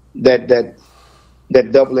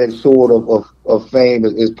that double-edged sword of fame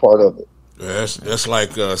is part of it. That's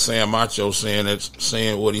like Sam Macho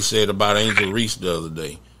saying what he said about Angel Reese the other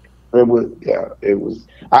day. It was.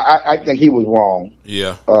 I think he was wrong.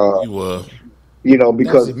 Yeah, he was.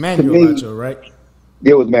 Because Emmanuel to me, Macho, right?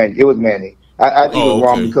 It was Manny. I think it was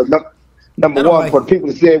wrong because number one, for people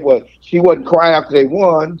that said, well, she wasn't crying after they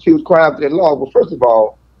won, she was crying after they lost. Well, first of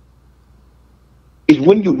all, is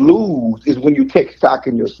when you lose is when you take stock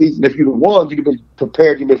in your season. If you've won, you've been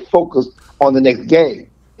prepared, you've been focused on the next game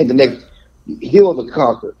and the next hill to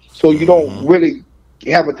conquer. So you don't really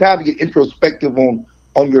have a time to get introspective on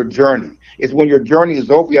your journey. It's when your journey is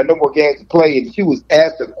over, you have no more games to play, and she was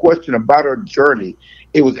asked a question about her journey.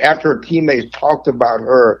 It was after her teammates talked about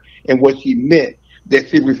her and what she meant that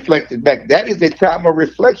she reflected back. That is a time of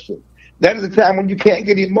reflection. That is a time when you can't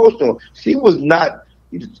get emotional. She was not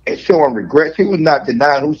showing regret. She was not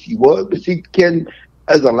denying who she was, but she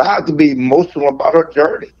is allowed to be emotional about her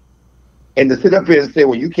journey. And to sit up here and say,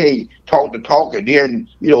 well, you can't talk the talk and then,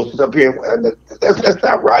 sit up here. That's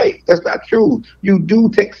not right. That's not true. You do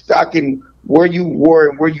take stock in where you were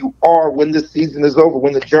and where you are when the season is over,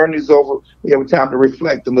 when the journey is over. We have time to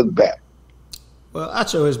reflect and look back. Well,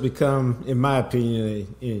 Acho has become, in my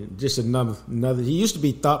opinion, just another. He used to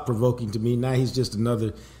be thought-provoking to me. Now he's just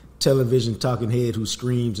another television talking head who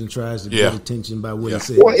screams and tries to get attention by what he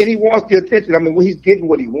says. Well, and he wants the attention. I mean, he's getting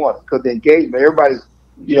what he wants because the engagement, everybody's,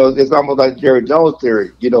 it's almost like Jerry Jones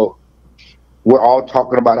theory. We're all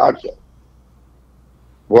talking about Acho.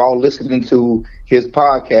 We're all listening to his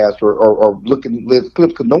podcast or looking at his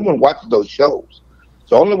clips because no one watches those shows.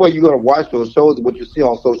 So the only way you're going to watch those shows is what you see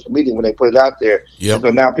on social media when they put it out there. Yep.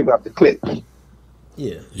 So now people have to click.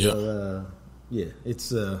 Yeah. Yeah.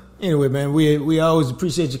 It's anyway, man. We always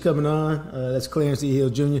appreciate you coming on. That's Clarence E. Hill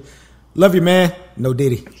Jr. Love you, man. No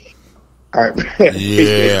Diddy. All right.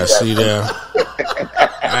 Yeah, see that.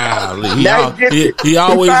 He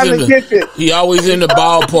always in the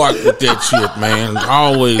ballpark with that shit, man.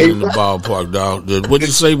 Always in the ballpark, dog. What you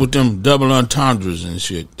say with them double entendres and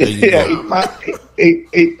shit? There you go. He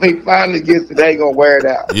finally gets it. They ain't gonna wear it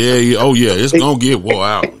out. Yeah. Oh yeah, it's gonna get wore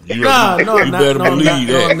out. You better believe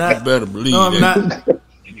that. You better believe that.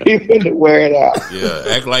 He's gonna wear it out.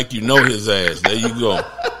 Yeah, act like you know his ass. There you go.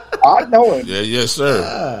 I know him. Yeah, yes,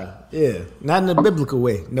 sir. Yeah, not in a biblical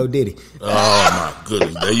way. No Diddy. Oh my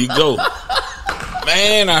goodness, there you go.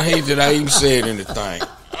 Man, I hate that I even said anything.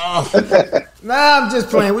 Nah, I'm just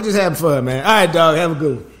playing. We're just having fun, man. All right, dog. Have a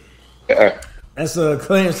good one. That's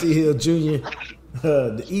Clarence Hill Jr.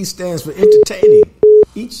 The E stands for entertaining.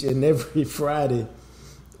 Each and every Friday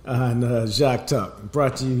on Jacques Talk.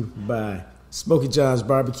 Brought to you by Smokey John's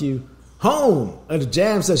Barbecue. Home of the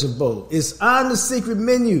Jam Session Bowl. It's on the secret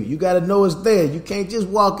menu. You got to know it's there. You can't just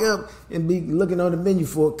walk up and be looking on the menu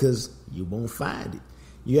for it because you won't find it.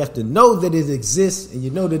 You have to know that it exists, and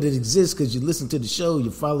you know that it exists because you listen to the show.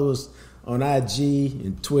 You follow us on IG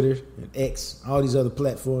and Twitter and X, all these other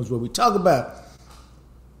platforms where we talk about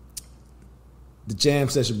the Jam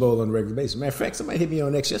Session Bowl on a regular basis. Matter of fact, somebody hit me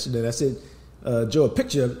on X yesterday. And I said, Joe, a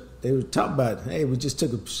picture of it. They were talking about, hey, we just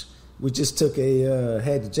took a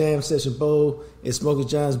had the Jam Session Bowl at Smokey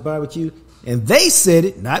John's Barbecue, and they said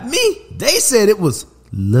it, not me. They said it was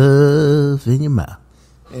love in your mouth.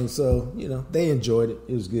 And so, they enjoyed it.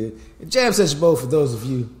 It was good. The Jam Session Bowl, for those of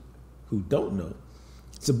you who don't know,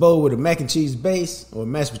 it's a bowl with a mac and cheese base or a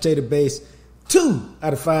mashed potato base, 2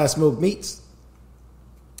 out of 5 smoked meats,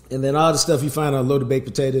 and then all the stuff you find on loaded baked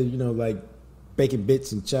potato, like bacon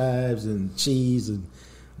bits and chives and cheese and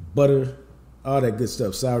butter, all that good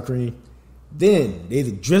stuff, sour cream. Then they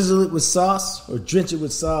either drizzle it with sauce or drench it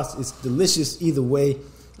with sauce. It's delicious either way.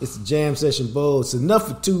 It's a Jam Session Bowl. It's enough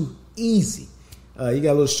for 2, easy. You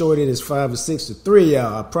got a little shorty that's 5 or 6 or 3 of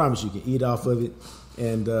y'all. I promise you can eat off of it.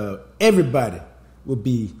 And everybody will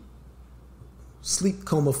be sleep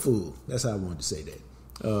coma full. That's how I wanted to say that.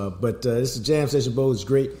 But this Jam Session Bowl is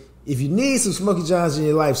great. If you need some Smokey John's in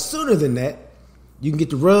your life sooner than that, you can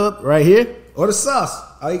get the rub right here or the sauce.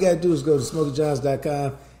 All you got to do is go to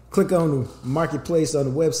SmokeyJohns.com, click on the marketplace on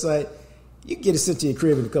the website. You can get it sent to your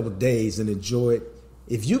crib in a couple of days and enjoy it.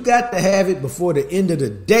 If you got to have it before the end of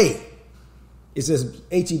the day, it says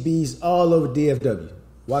HEBs all over DFW.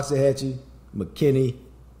 Waxahachie, McKinney,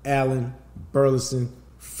 Allen, Burleson,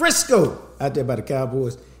 Frisco, out there by the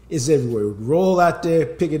Cowboys. It's everywhere. Roll out there,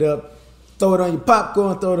 pick it up, throw it on your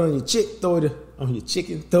popcorn, throw it on your chick, throw it on your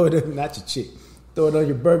chicken, throw it on, not your chick, throw it on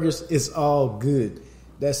your burgers. It's all good.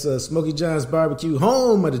 That's Smokey John's Barbecue,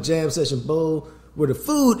 home of the Jam Session Bowl, where the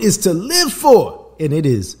food is to live for. And it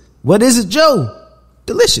is. What is it, Joe?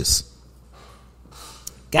 Delicious.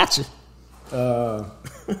 Gotcha.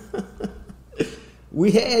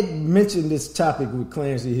 We had mentioned this topic with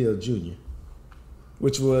Clarence Hill Jr.,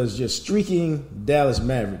 which was your streaking Dallas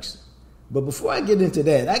Mavericks. But before I get into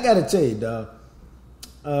that, I got to tell you, dog,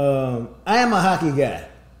 I am a hockey guy.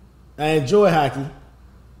 I enjoy hockey.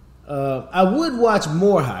 I would watch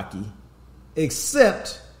more hockey,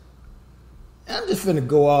 except I'm just finna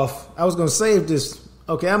go off. I was gonna save this.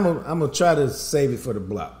 Okay, I'm gonna try to save it for the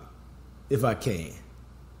block if I can.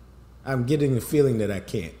 I'm getting the feeling that I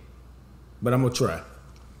can't, but I'm gonna try.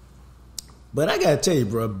 But I gotta tell you,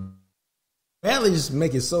 bro, Valley just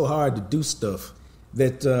make it so hard to do stuff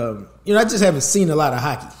that I just haven't seen a lot of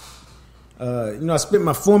hockey. I spent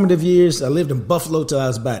my formative years. I lived in Buffalo till I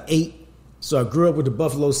was about 8. So I grew up with the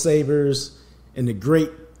Buffalo Sabres and the great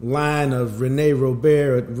line of Rene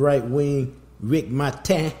Robert at right wing, Rick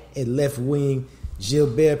Martin at left wing,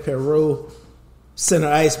 Gilbert Perreault, center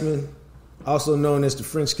iceman, also known as the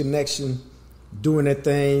French Connection, doing that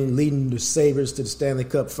thing, leading the Sabres to the Stanley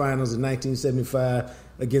Cup Finals in 1975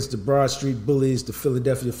 against the Broad Street Bullies, the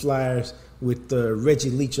Philadelphia Flyers, with Reggie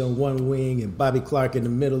Leach on one wing and Bobby Clark in the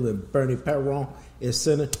middle and Bernie Perron at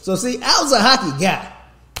center. So see, I was a hockey guy.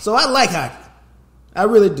 So I like hockey. I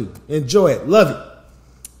really do. Enjoy it. Love it.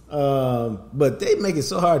 But they make it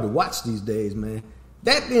so hard to watch these days, man.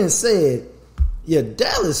 That being said, your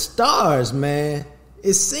Dallas Stars, man,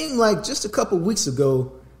 it seemed like just a couple weeks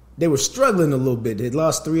ago they were struggling a little bit. They'd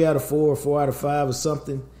lost 3 out of 4 or 4 out of 5 or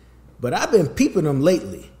something. But I've been peeping them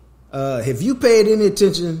lately. Have you paid any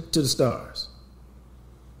attention to the Stars?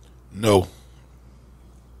 No.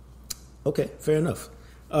 Okay, fair enough.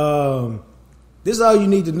 This is all you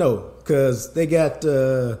need to know because they got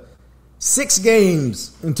 6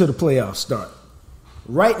 games until the playoffs start.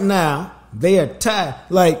 Right now, they are tied.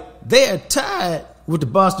 They are tied with the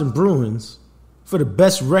Boston Bruins for the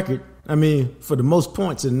best record. For the most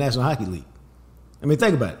points in the National Hockey League.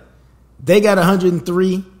 Think about it. They got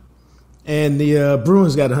 103, and the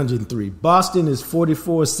Bruins got 103. Boston is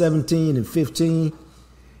 44, 17, and 15,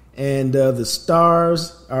 and the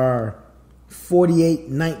Stars are 48,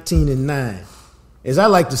 19, and 9. As I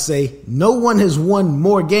like to say, no one has won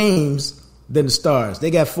more games than the Stars.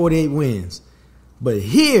 They got 48 wins. But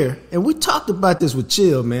here, and we talked about this with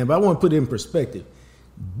Chill, man, but I want to put it in perspective.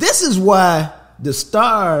 This is why the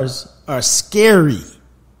Stars are scary.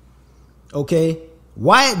 Okay?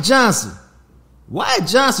 Wyatt Johnson,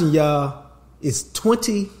 y'all, is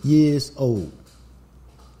 20 years old.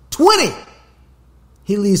 20.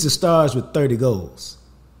 He leads the Stars with 30 goals.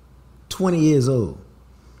 20 years old.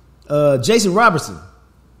 Jason Robertson,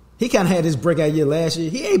 he kind of had his breakout year last year.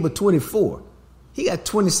 He ain't but 24. He got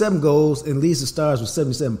 27 goals and leads the Stars with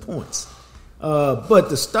 77 points. But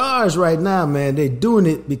the Stars right now, man, they're doing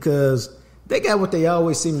it because they got what they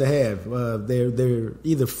always seem to have. They're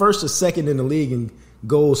either first or second in the league in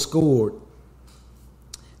goals scored.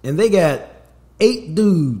 And they got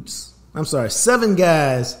 7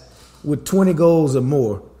 guys with 20 goals or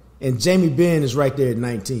more. And Jamie Benn is right there at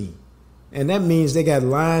 19. And that means they got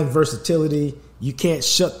line versatility. You can't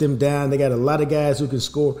shut them down. They got a lot of guys who can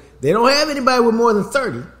score. They don't have anybody with more than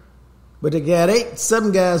 30, but they got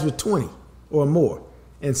 7 guys with 20 or more.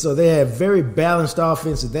 And so they have very balanced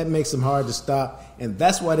offense, and that makes them hard to stop. And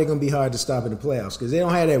that's why they're going to be hard to stop in the playoffs, because they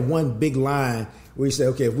don't have that one big line where you say,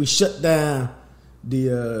 okay, if we shut down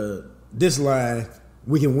this line,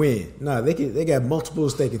 we can win. No, they got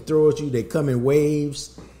multiples they can throw at you. They come in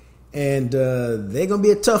waves, and they're going to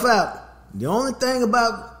be a tough out. The only thing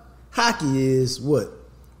about hockey is what?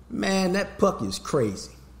 Man, that puck is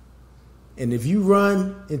crazy. And if you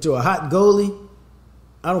run into a hot goalie,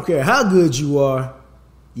 I don't care how good you are,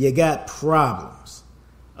 you got problems.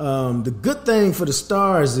 The good thing for the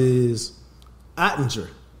Stars is Ottinger,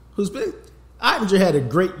 Ottinger had a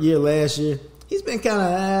great year last year. He's been kind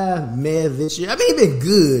of meh this year. I mean, he's been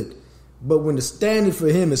good, but when the standard for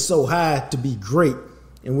him is so high to be great,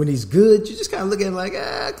 and when he's good, you just kind of look at him like,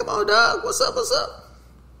 come on, dog, what's up?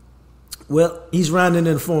 Well, he's rounding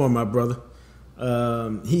in form, my brother.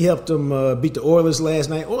 He helped them beat the Oilers last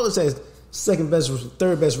night. Oilers has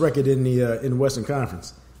third best record in the Western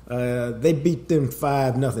Conference. They beat them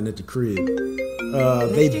 5-0 at the crib.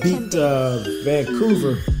 They beat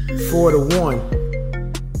Vancouver 4-1.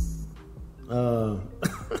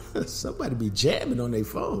 Somebody be jamming on their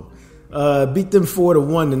phone. Beat them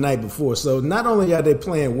 4-1 the night before. So not only are they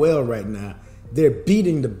playing well right now, they're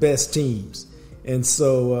beating the best teams. And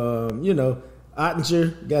so,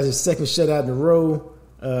 Ottinger got his second shutout in a row.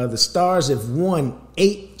 The Stars have won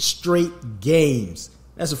 8 straight games.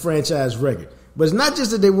 That's a franchise record. But it's not just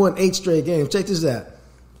that they won 8 straight games. Check this out.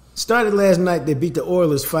 Started last night, they beat the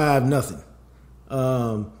Oilers 5-0.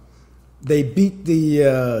 They beat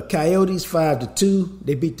the Coyotes 5-2.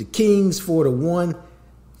 They beat the Kings 4-1.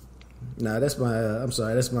 Nah, that's my. I'm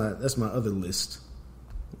sorry. That's my other list.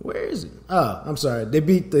 Where is it? Oh, I'm sorry. They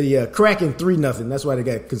beat the Kraken 3-0. That's why they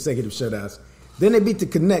got consecutive shutouts. Then they beat the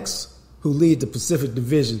Canucks, who lead the Pacific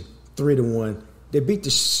Division 3-1. They beat the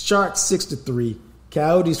Sharks 6-3.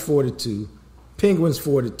 Coyotes 4-2. Penguins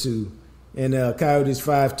 4-2. And Coyotes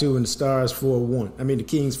 5-2 and the Stars 4-1. I mean the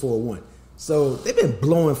Kings 4-1. So they've been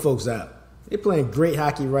blowing folks out. They're playing great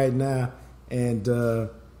hockey right now, and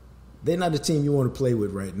they're not the team you want to play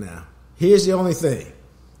with right now. Here's the only thing.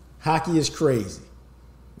 Hockey is crazy.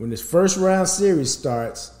 When this first round series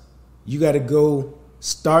starts, you got to go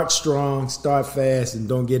start strong, start fast, and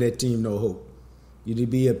don't give that team no hope. You need to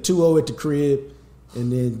be up 2-0 at the crib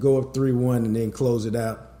and then go up 3-1 and then close it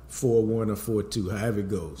out 4-1 or 4-2, however it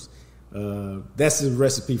goes. That's the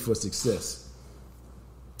recipe for success.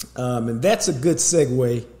 And that's a good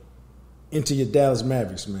segue into your Dallas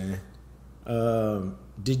Mavericks, man.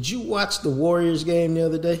 Did you watch the Warriors game the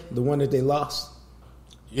other day, the one that they lost?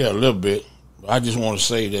 Yeah, a little bit. I just want to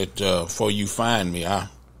say that before you find me, I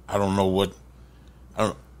don't know what.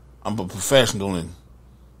 I'm a professional, and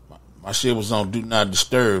my shit was on Do Not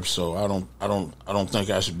Disturb, so I don't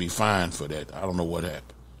think I should be fined for that. I don't know what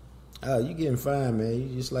happened. Oh, you getting fined, man. You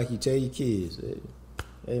just like you tell your kids,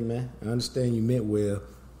 hey man, I understand you meant well,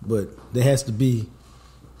 but there has to be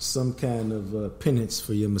some kind of penance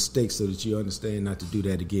for your mistakes so that you understand not to do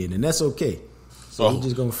that again, and that's okay. So we're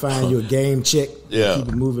just gonna find you a game check. Yeah. Keep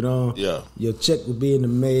it moving on. Yeah. Your check will be in the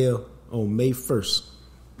mail on May 1st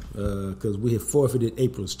because we have forfeited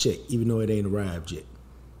April's check, even though it ain't arrived yet.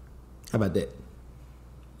 How about that?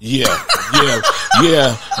 Yeah.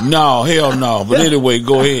 No, hell no. But anyway,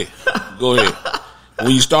 go ahead.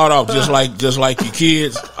 When you start off just like your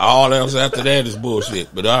kids, all else after that is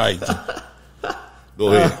bullshit. But all right,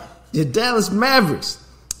 go ahead. The Dallas Mavericks.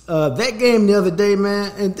 That game the other day,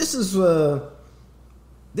 man, and this is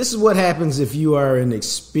what happens if you are an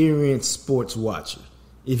experienced sports watcher.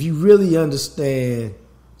 If you really understand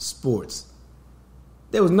sports.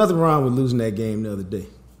 There was nothing wrong with losing that game the other day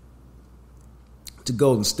to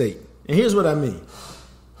Golden State. And here's what I mean.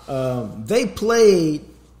 They played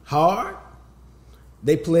hard.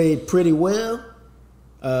 They played pretty well.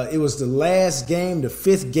 It was the last game, the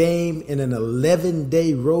 5th game in an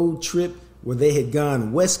 11-day road trip where they had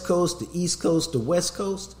gone West Coast to East Coast to West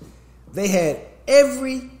Coast. They had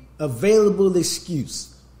every available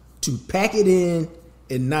excuse to pack it in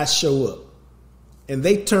and not show up. And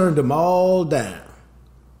they turned them all down.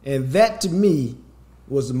 And that, to me,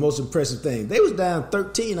 was the most impressive thing. They was down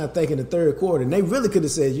 13, I think, in the third quarter. And they really could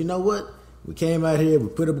have said, you know what? We came out here, we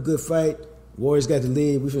put up a good fight. Warriors got the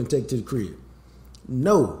lead. We finna take it to the crib.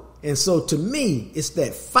 No. And so, to me, it's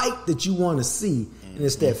that fight that you want to see. And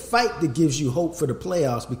it's that fight that gives you hope for the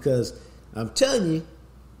playoffs, because I'm telling you,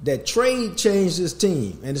 that trade changed this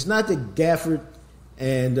team. And it's not that Gafford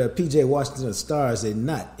and P.J. Washington are stars. They're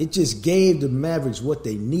not. It just gave the Mavericks what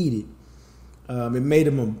they needed. It made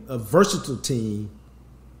them a versatile team.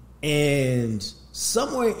 And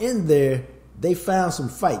somewhere in there, they found some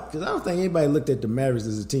fight. Because I don't think anybody looked at the Mavericks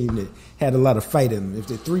as a team that had a lot of fight in them. If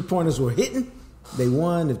the three-pointers were hitting, they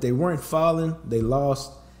won. If they weren't falling, they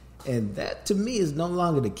lost. And that, to me, is no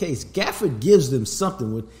longer the case. Gafford gives them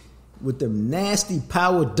something with them nasty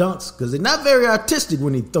power dunks, because they're not very artistic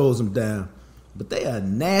when he throws them down, but they are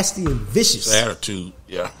nasty and vicious. It's attitude,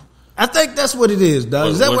 yeah. I think that's what it is, dog.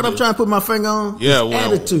 Is that what I'm trying to put my finger on? Yeah,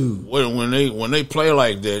 attitude. When they play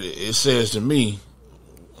like that, it says to me,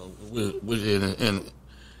 and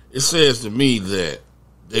it says to me that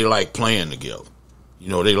they like playing together. You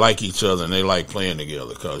know, they like each other and they like playing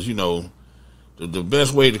together, because, you know, the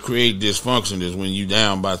best way to create dysfunction is when you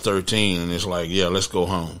down by 13 and it's like, yeah, let's go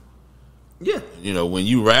home. Yeah. You know, when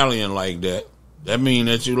you rallying like that, that means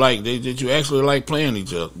that you that you actually like playing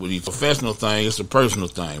each other. With each professional thing, it's a personal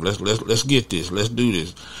thing. Let's get this. Let's do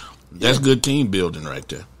this. That's good team building right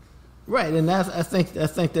there. Right, and I think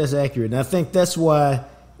that's accurate. And I think that's why,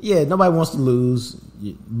 nobody wants to lose,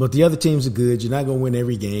 but the other teams are good. You're not going to win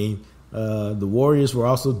every game. The Warriors were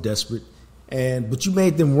also desperate, but you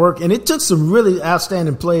made them work. And it took some really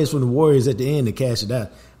outstanding players from the Warriors at the end to cash it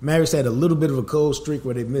out. Mavericks had a little bit of a cold streak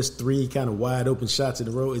where they missed 3 kind of wide open shots in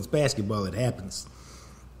a row. It's basketball. It happens.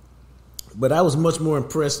 But I was much more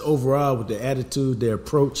impressed overall with their attitude, their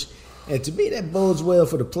approach. And to me, that bodes well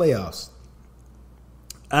for the playoffs.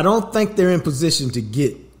 I don't think they're in position to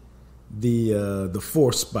get the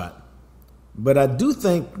 4th spot. But I do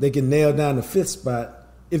think they can nail down the 5th spot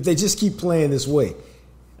if they just keep playing this way.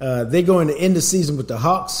 They go in the end of the season with the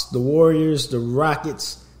Hawks, the Warriors, the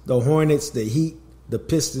Rockets, the Hornets, the Heat, the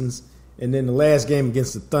Pistons, and then the last game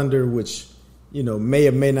against the Thunder, which, you know, may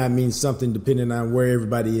or may not mean something depending on where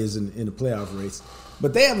everybody is in the playoff race.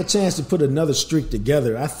 But they have a chance to put another streak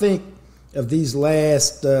together. I think of these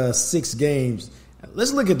last 6 games,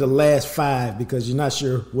 let's look at the last 5, because you're not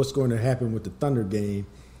sure what's going to happen with the Thunder game.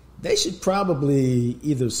 They should probably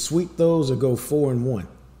either sweep those or go 4-1.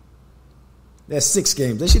 That's 6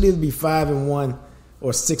 games. They should either be 5-1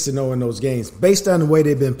 or 6-0 in those games, based on the way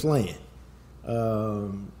they've been playing.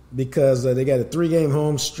 Because they got a 3-game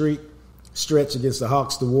home stretch against the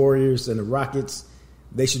Hawks, the Warriors, and the Rockets.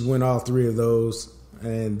 They should win all 3 of those.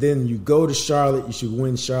 And then you go to Charlotte. You should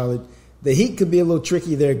win Charlotte. The Heat could be a little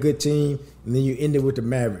tricky. They're a good team. And then you end it with the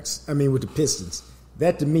with the Pistons.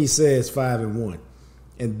 That, to me, says 5-1.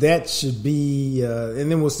 And that should be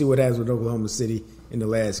and then we'll see what happens with Oklahoma City in the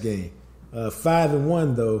last game.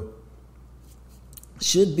 5-1, though,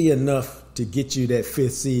 should be enough to get you that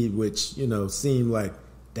 5th seed, which, you know, seemed like,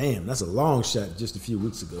 damn, that's a long shot just a few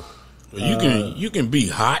weeks ago. You can be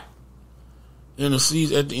hot in the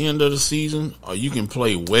season at the end of the season, or you can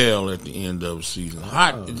play well at the end of the season.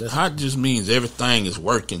 Hot just means everything is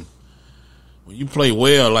working. When you play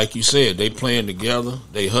well, like you said, they playing together,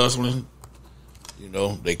 they hustling, you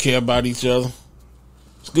know, they care about each other.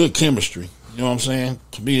 It's good chemistry. You know what I'm saying?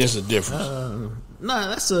 To me, that's a difference.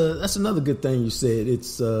 That's another good thing you said.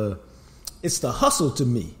 It's the hustle to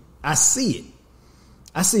me. I see it.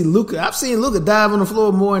 I see Luka. I've seen Luka dive on the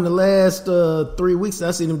floor more in the last 3 weeks than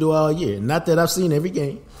I've seen him do all year. Not that I've seen every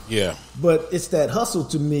game. Yeah. But it's that hustle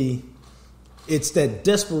to me. It's that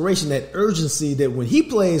desperation, that urgency that when he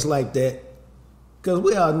plays like that, because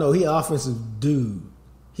we all know he's an offensive dude.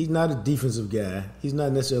 He's not a defensive guy. He's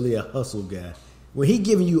not necessarily a hustle guy. When he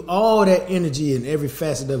giving you all that energy in every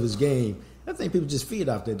facet of his game, I think people just feed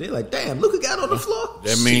off that. They're like, damn, Luka got on the floor.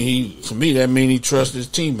 That mean he trusts his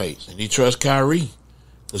teammates and he trusts Kyrie.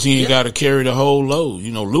 Because he ain't got to carry the whole load.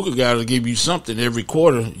 You know, Luka got to give you something every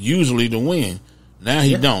quarter, usually to win. Now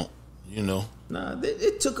he don't, you know. Nah,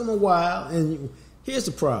 it took him a while. And here's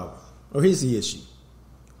the problem, or here's the issue.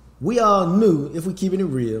 We all knew, if we keeping it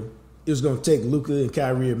real, it was going to take Luka and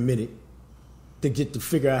Kyrie a minute to get to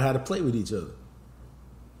figure out how to play with each other.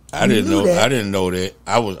 I didn't know that.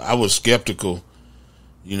 I was skeptical.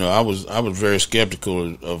 You know, I was very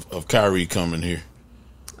skeptical of Kyrie coming here.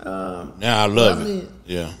 Now I love it.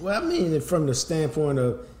 Yeah. Well, I mean, from the standpoint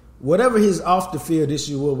of whatever his off the field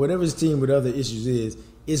issue or whatever his team with other issues is,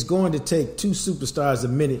 it's going to take two superstars a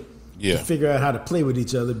minute to figure out how to play with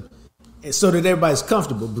each other so that everybody's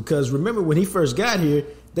comfortable. Because remember, when he first got here,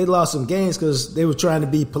 they lost some games because they were trying to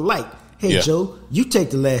be polite. Hey, Joe, you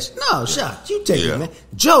take the last. No, shot. You take it, man.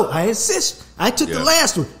 Joe, I insist. I took the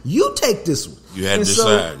last one. You take this one. You had to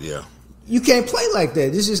decide, You can't play like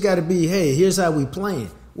that. This just got to be, hey, here's how we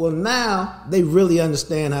playing. Well, now they really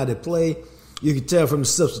understand how to play. You can tell from the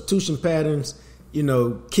substitution patterns. You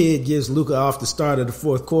know, Kid gives Luka off the start of the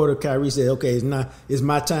fourth quarter. Kyrie said, okay, it's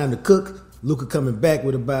my time to cook. Luka coming back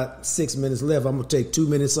with about 6 minutes left. I'm going to take 2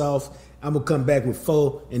 minutes off. I'm going to come back with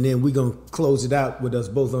 4, and then we're going to close it out with us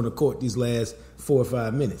both on the court these last 4 or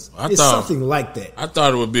 5 minutes. It's something like that. I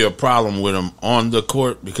thought it would be a problem with them on the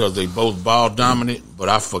court because they both ball dominant, but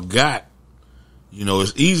I forgot. You know,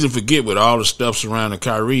 it's easy to forget with all the stuff surrounding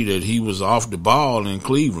Kyrie that he was off the ball in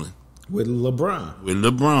Cleveland. With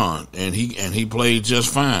LeBron. And he played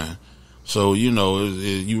just fine. So, you know,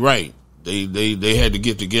 you're right. They had to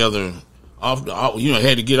get together he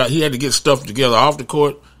had to get stuff together off the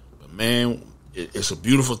court. Man, it's a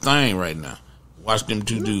beautiful thing right now. Watch them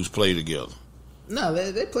two dudes play together. No,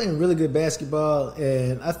 they're playing really good basketball,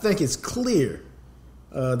 and I think it's clear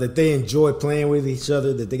that they enjoy playing with each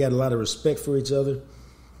other, that they got a lot of respect for each other.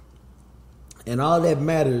 And all that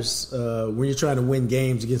matters when you're trying to win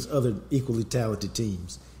games against other equally talented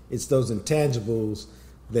teams. It's those intangibles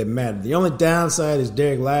that matter. The only downside is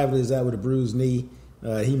Derek Lively is out with a bruised knee.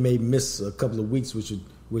 He may miss a couple of weeks, which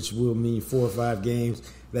will mean 4 or 5 games.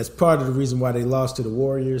 That's part of the reason why they lost to the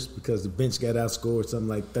Warriors, because the bench got outscored something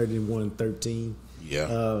like 31-13.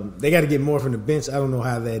 Yeah. They got to get more from the bench. I don't know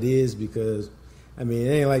how that is because, I mean, it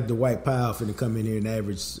ain't like Dwight Powell finna come in here and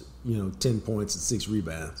average, 10 points and 6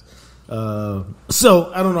 rebounds.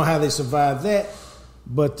 So I don't know how they survived that.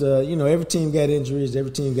 But, every team got injuries.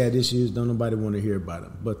 Every team got issues. Don't nobody want to hear about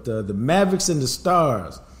them. But the Mavericks and the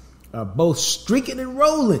Stars are both streaking and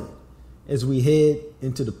rolling as we head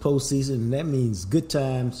into the postseason, and that means good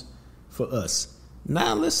times for us.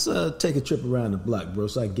 Now let's take a trip around the block, bro,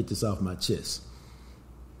 so I can get this off my chest.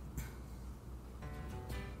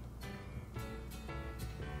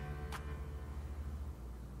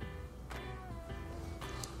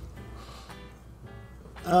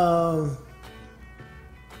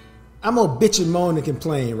 I'm gonna bitch and moan and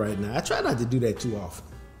complain right now. I try not to do that too often.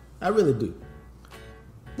 I really do.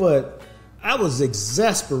 But I was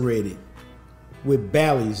exasperated with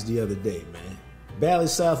Bally's the other day, man.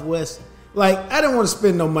 Bally's Southwest. Like, I didn't want to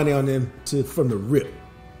spend no money on them from the rip.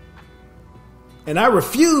 And I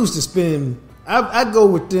refuse to spend. I go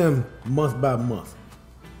with them month by month.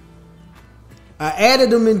 I added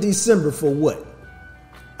them in December for what?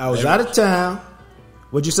 I was out of town.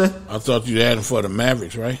 What'd you say? I thought you'd add them for the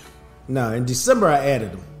Mavericks, right? No, in December I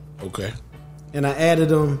added them. Okay. And I added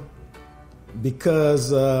them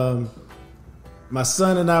because my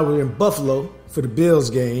son and I were in Buffalo for the Bills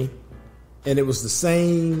game, and it was the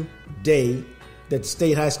same day that the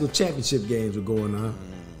state high school championship games were going on,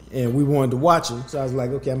 and we wanted to watch them. So I was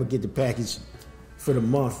like, okay, I'm gonna get the package for the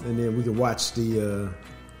month, and then we can watch the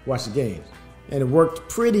games. And it worked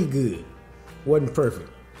pretty good. Wasn't perfect.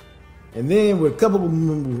 And then with a couple of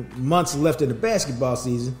months left in the basketball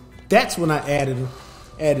season, that's when I added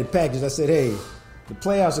the package. I said, hey, the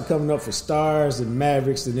playoffs are coming up for Stars and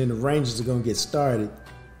Mavericks, and then the Rangers are going to get started.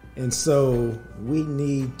 And so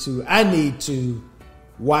I need to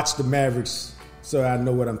watch the Mavericks so I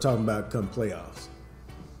know what I'm talking about come playoffs.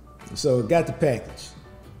 So got the package.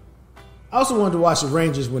 I also wanted to watch the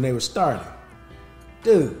Rangers when they were starting.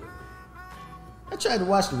 Dude, I tried to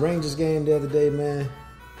watch the Rangers game the other day, man,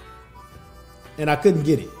 and I couldn't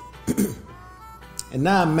get it. And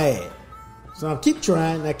now I'm mad. So I keep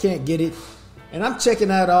trying, I can't get it. And I'm checking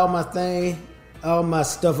out all my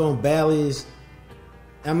stuff on Bally's.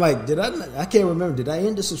 I'm like, I can't remember. Did I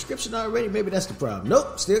end the subscription already? Maybe that's the problem.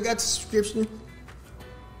 Nope, still got the subscription.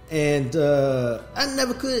 And I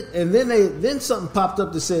never could. And then something popped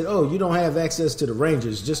up that said, oh, you don't have access to the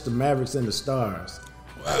Rangers, just the Mavericks and the Stars.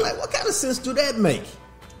 Wow. I'm like, what kind of sense do that make?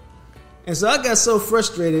 And so I got so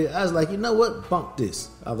frustrated, I was like, you know what? Bump this.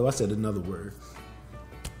 Although I said another word.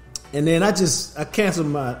 And then I canceled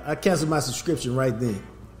my subscription right then.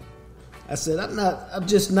 I said, I'm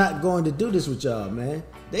just not going to do this with y'all, man.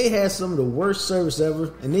 They had some of the worst service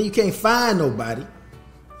ever, and then you can't find nobody.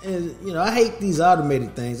 And I hate these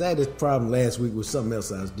automated things. I had this problem last week with something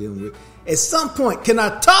else I was dealing with. At some point, can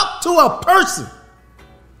I talk to a person?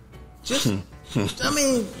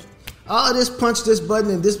 All this punch this button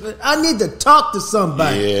and this button. I need to talk to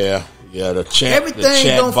somebody. Yeah, the chat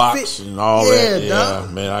box and all that. Yeah,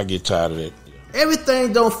 man, I get tired of it.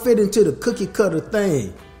 Everything don't fit into the cookie cutter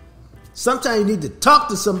thing. Sometimes you need to talk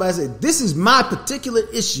to somebody and say, this is my particular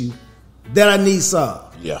issue that I need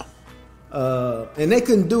solved. Yeah. And they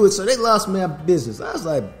couldn't do it, so they lost my business. I was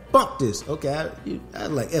like, bump this. Okay, I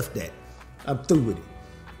was like, F that. I'm through with it.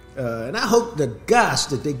 And I hope to gosh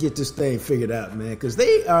that they get this thing figured out, man, because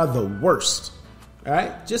they are the worst. All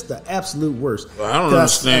right? Just the absolute worst. Well, I don't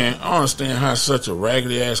understand. I don't understand how such a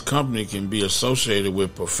raggedy ass company can be associated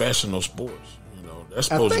with professional sports. You know, that's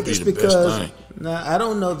supposed to be the best thing. Now, I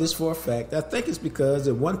don't know this for a fact. I think it's because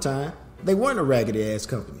at one time they weren't a raggedy ass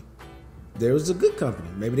company. There was a good company.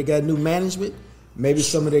 Maybe they got new management. Maybe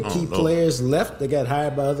some of their key players left. They got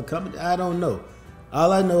hired by other companies. I don't know.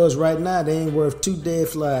 All I know is right now they ain't worth two dead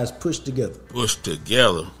flies pushed together. Pushed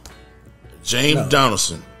together. James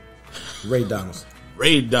Donaldson. Ray Donaldson.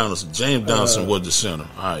 Ray Donaldson. James Donaldson was the center.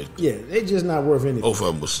 All right. Yeah, they just not worth anything. Both of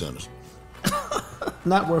them were centers.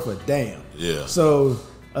 Not worth a damn. Yeah. So,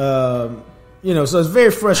 so it's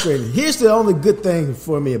very frustrating. Here's the only good thing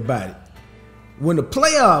for me about it. When the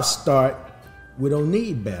playoffs start, we don't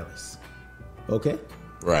need ballots. Okay?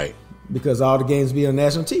 Right. Because all the games be on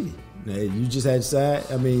national TV. Now, you just had to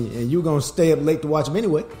decide. I mean, and you're going to stay up late to watch them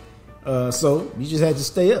anyway. So you just had to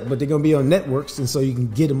stay up. But they're going to be on networks, and so you can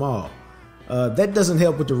get them all. That doesn't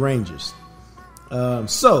help with the Rangers.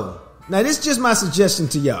 So, now this is just my suggestion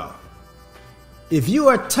to y'all. If you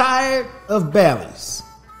are tired of Bally's,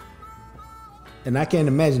 and I can't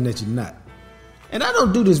imagine that you're not, and I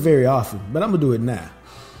don't do this very often, but I'm going to do it now.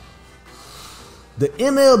 The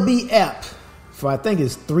MLB app, for I think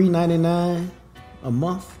it's $3.99 a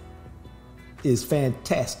month, is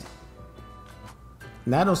fantastic.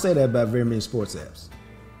 Now, I don't say that about very many sports apps.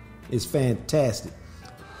 It's fantastic.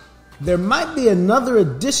 There might be another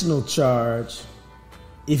additional charge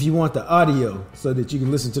if you want the audio so that you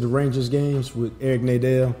can listen to the Rangers games with Eric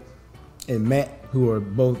Nadel and Matt, who are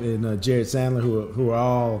both, and Jared Sandler, who are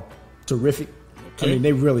all terrific. Okay. I mean,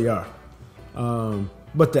 they really are.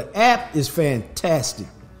 But the app is fantastic.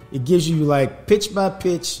 It gives you like pitch by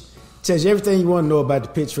pitch, tells you everything you want to know about the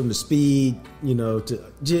pitch, from the speed, to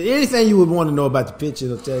anything you would want to know about the pitch.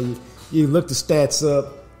 It'll tell you. You look the stats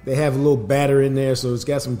up. They have a little batter in there, so it's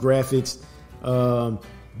got some graphics.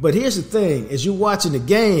 But here's the thing: as you're watching the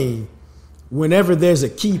game, whenever there's a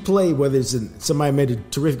key play, whether it's somebody made a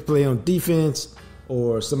terrific play on defense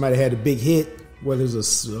or somebody had a big hit, whether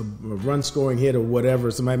it's a run-scoring hit or whatever,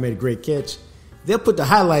 somebody made a great catch, they'll put the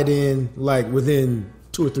highlight in like within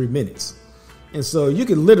 2 or 3 minutes. And so you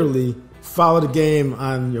can literally follow the game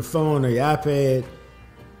on your phone or your iPad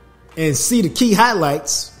and see the key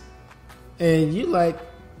highlights, and you like,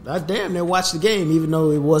 I damn near watched the game even though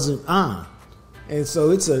it wasn't on. And so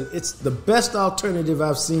it's the best alternative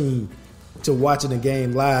I've seen to watching a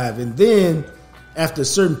game live. And then after a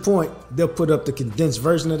certain point, they'll put up the condensed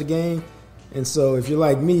version of the game. And so if you're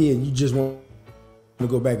like me and you just want to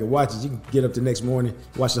go back and watch it, you can get up the next morning,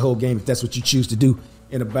 watch the whole game if that's what you choose to do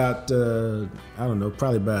in about,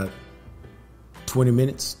 probably about 20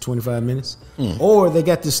 minutes, 25 minutes. Or they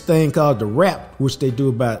got this thing called the Wrap, which they do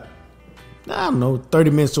about, 30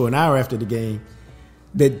 minutes to an hour after the game,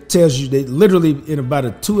 that tells you, that literally in about a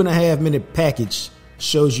 2.5 minute package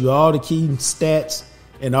shows you all the key stats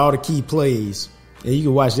and all the key plays. And you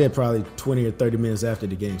can watch that probably 20 or 30 minutes after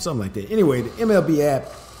the game, something like that. Anyway, the MLB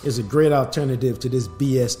app is a great alternative to this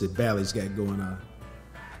BS that Bally's got going on.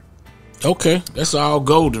 Okay, that's all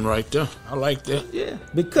golden right there. I like that. Yeah,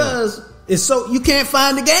 because it's so you can't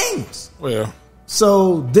find the games. Well,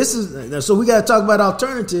 so we got to talk about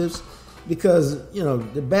alternatives, because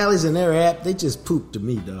the Bally's and their app, they just poop to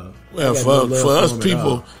me, dog. Well, for us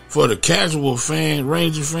people, for the casual fan,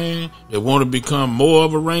 Ranger fan that want to become more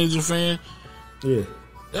of a Ranger fan, yeah,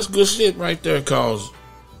 that's good shit right there. Cause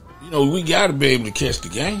we got to be able to catch the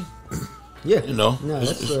game. Yeah,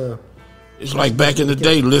 it's like back in the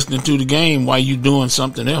day, listening to the game while you doing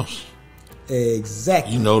something else.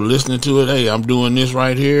 Exactly. Listening to it. Hey, I'm doing this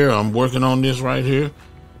right here. I'm working on this right here.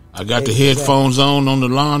 I got the headphones on the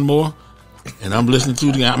lawnmower, and I'm listening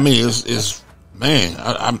to the. I mean, it's man.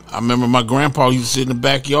 I remember my grandpa used to sit in the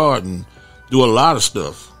backyard and do a lot of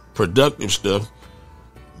stuff, productive stuff,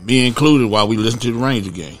 me included, while we listen to the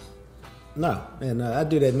Ranger game. No, and I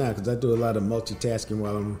do that now because I do a lot of multitasking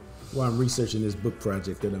while I'm researching this book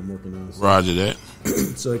project that I'm working on. So, Roger that.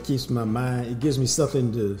 So it keeps my mind. It gives me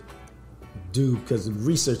something to do, because the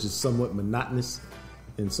research is somewhat monotonous,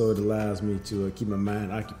 and so it allows me to keep my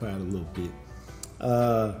mind occupied a little bit.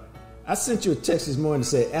 I sent you a text this morning to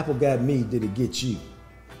say, Apple got me, did it get you?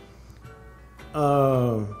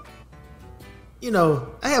 I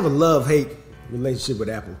have a love-hate relationship with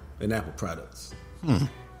Apple and Apple products.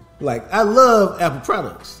 Like, I love Apple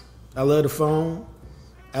products. I love the phone.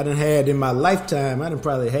 I done had in my lifetime, I done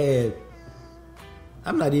probably had,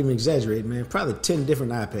 I'm not even exaggerating, man, probably 10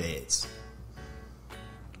 different iPads.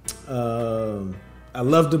 I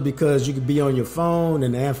loved them because you could be on your phone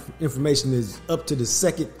and the information is up to the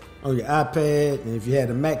second on your iPad. And if you had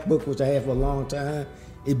a MacBook, which I had for a long time,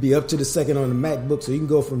 it'd be up to the second on the MacBook. So you can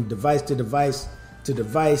go from device to device to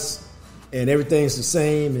device and everything's the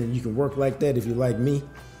same and you can work like that if you like me.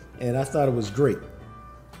 And I thought it was great.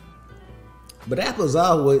 But Apple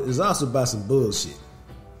is also about some bullshit,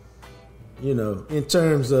 you know, in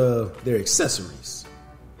terms of their accessories.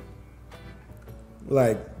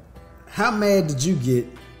 Like, how mad did you get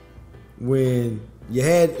when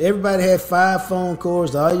everybody had 5 phone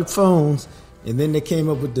cords to all your phones, and then they came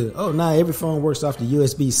up with now every phone works off the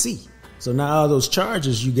USB-C. So now all those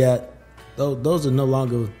chargers you got, those are no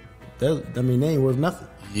longer, they ain't worth nothing.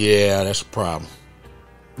 Yeah, that's a problem.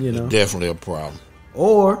 You know, it's definitely a problem.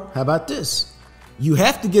 Or how about this? You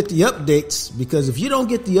have to get the updates, because if you don't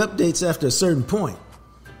get the updates after a certain point,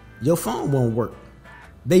 your phone won't work.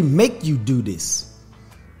 They make you do this.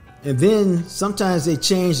 And then sometimes they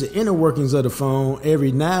change the inner workings of the phone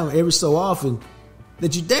every so often,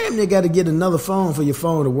 that you damn near got to get another phone for your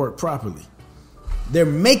phone to work properly. They're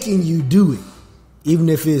making you do it, even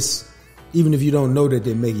if you don't know that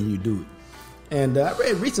they're making you do it. And I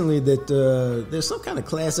read recently that there's some kind of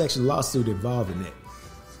class action lawsuit involved in that.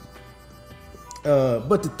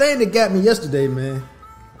 But the thing that got me yesterday, man,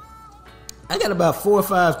 I got about 4 or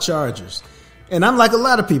 5 chargers. And I'm like a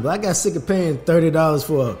lot of people. I got sick of paying $30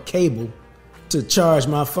 for a cable to charge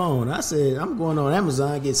my phone. I said, I'm going on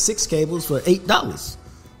Amazon and get 6 cables for $8.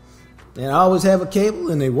 And I always have a cable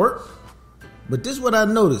and they work. But this is what I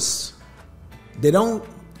noticed. They don't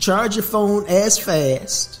charge your phone as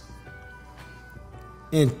fast.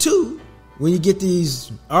 And 2, when you get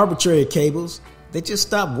these arbitrary cables, they just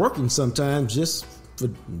stop working sometimes just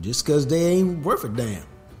because they ain't worth a damn.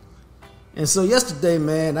 And so yesterday,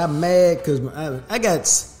 man, I'm mad because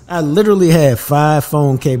I literally had 5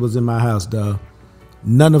 phone cables in my house, dog.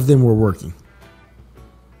 None of them were working.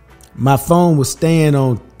 My phone was staying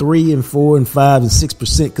on 3 and 4 and 5 and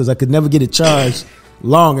 6% because I could never get it charged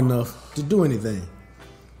long enough to do anything.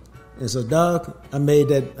 And so, dog, I made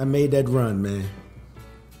that run, man.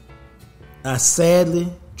 I sadly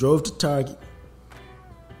drove to Target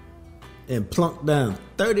and plunked down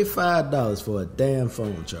 $35 for a damn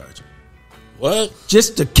phone charger. What?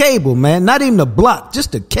 Just a cable, man. Not even a block,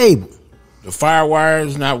 just a cable. The FireWire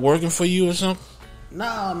is not working for you or something?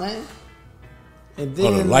 Nah, man. And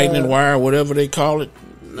then, or the lightning wire, whatever they call it.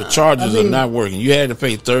 The chargers are not working. You had to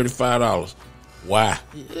pay $35. Why?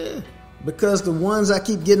 Yeah, because the ones I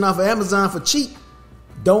keep getting off of Amazon for cheap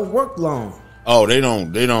don't work long. Oh, they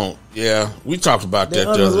don't. Yeah, we talked about that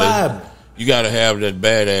the other day. You got to have that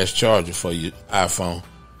badass charger for your iPhone.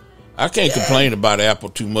 I can't complain about Apple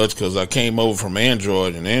too much because I came over from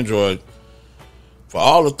Android, and Android, for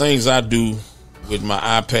all the things I do with my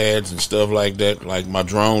iPads and stuff like that, like my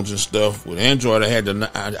drones and stuff, with Android I had to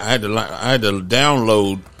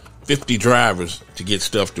download 50 drivers to get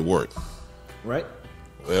stuff to work. Right.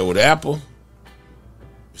 Well, with Apple,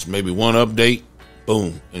 it's maybe one update,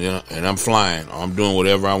 boom, and I'm flying. Or I'm doing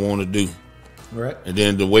whatever I want to do. Right. And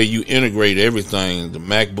then the way you integrate everything, the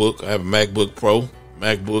MacBook, I have a MacBook Pro,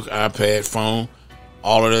 MacBook, iPad, phone,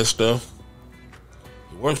 all of that stuff.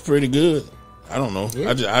 It works pretty good. I don't know.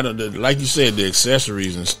 Yeah. I don't like you said, the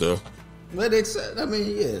accessories and stuff. But the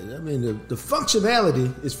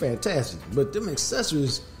functionality is fantastic, but them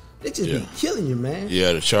accessories, they just be killing you, man.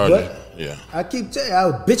 Yeah, the charger. But I keep telling you, I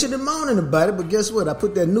was bitching and moaning about it, but guess what? I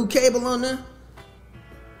put that new cable on there,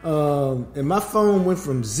 and my phone went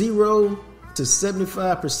from 0 to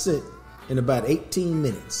 75% in about 18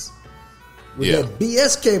 minutes. With that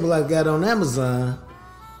BS cable I got on Amazon,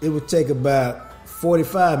 it would take about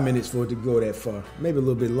 45 minutes for it to go that far, maybe a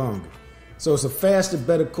little bit longer. So it's a faster,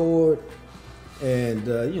 better cord, and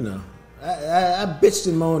I bitched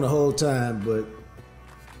and moaned the whole time, but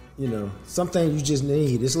some things you just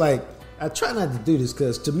need. It's like, I try not to do this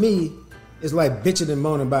because to me, it's like bitching and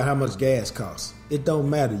moaning about how much gas costs. It don't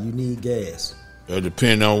matter. You need gas. It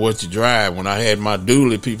depends on what you drive. When I had my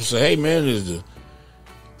dually, people say, "Hey man, is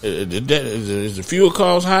the fuel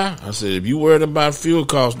cost high?" I said, "If you worried about fuel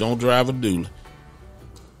costs, don't drive a dually."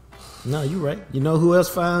 No, you're right. You know who else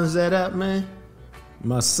finds that out, man?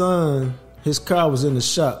 My son, his car was in the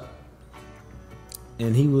shop,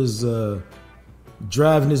 and he was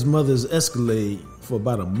driving his mother's Escalade for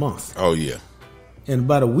about a month. Oh, yeah. And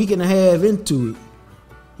about a week and a half into it,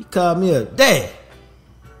 he called me up, "Dad,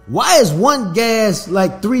 why is one gas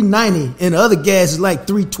like $3.90 and the other gas is like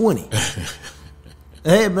 $3.20?"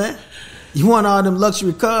 Hey, man. You want all them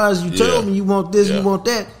luxury cars? You told me you want this, you want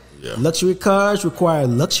that. Yeah. Luxury cars require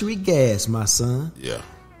luxury gas, my son. Yeah.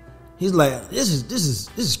 He's like, this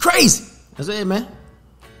is crazy. I said, hey, man,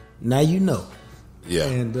 now you know. Yeah.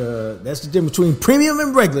 And that's the difference between premium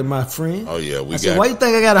and regular, my friend. Oh yeah, I said, why you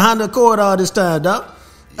think I got a Honda Accord all this time, Doc?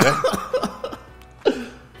 Yeah.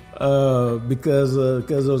 Because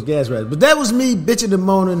those gas prices. But that was me bitching and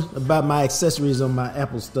moaning about my accessories on my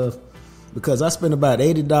Apple stuff, because I spent about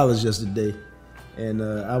 $80 yesterday, and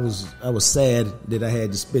I was sad that I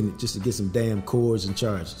had to spend it just to get some damn cords and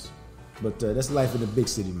chargers. But that's life in the big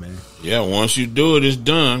city, man. Yeah, once you do it, it's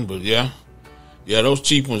done. But yeah, those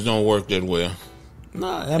cheap ones don't work that well. No,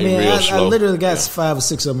 I mean, I literally got 5 or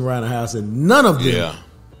 6 of them around the house, and none of them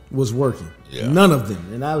was working. Yeah. None of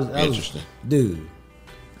them. And I was dude,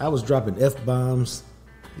 I was dropping F-bombs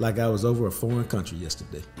like I was over a foreign country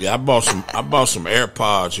yesterday. Yeah, I bought some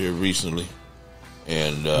AirPods here recently,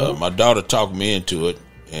 and my daughter talked me into it,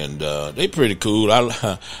 and they pretty cool.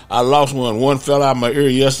 I lost one. One fell out of my ear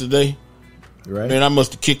yesterday. Right. Man, I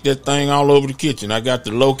must have kicked that thing all over the kitchen. I got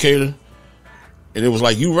the locator, and it was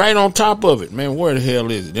like, you right on top of it. Man, where the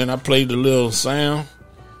hell is it? Then I played the little sound.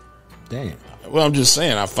 Damn. Well, I'm just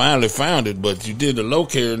saying, I finally found it, but you did the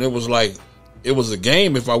locator, and it was like, it was a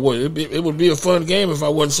game if I would. It would be a fun game if I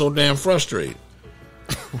wasn't so damn frustrated.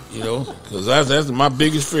 You know, because that's my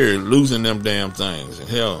biggest fear, losing them damn things. And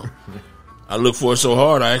hell, I looked for it so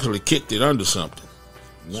hard, I actually kicked it under something.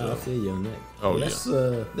 No, I feel you on that. Oh, that's,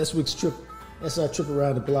 this week's trip. That's our trip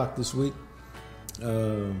around the block this week.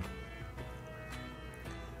 What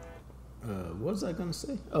was I going to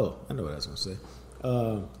say? Oh, I know what I was going to say.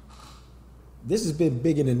 This has been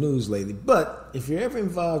big in the news lately, but if you're ever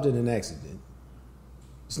involved in an accident,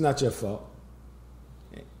 it's not your fault.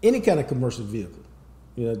 Any kind of commercial vehicle.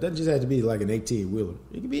 You know, it doesn't just have to be like an 18-wheeler.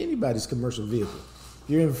 It can be anybody's commercial vehicle. If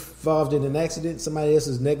you're involved in an accident, somebody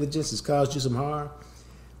else's negligence has caused you some harm,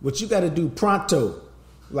 what you got to do pronto,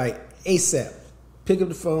 like ASAP. Pick up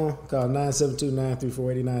the phone, call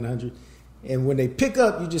 972-934-8900, and when they pick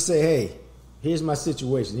up, you just say, hey, here's my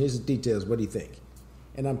situation, here's the details, what do you think?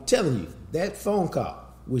 And I'm telling you, that phone call,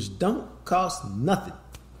 which don't cost nothing,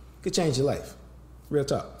 could change your life. Real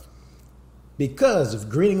talk. Because if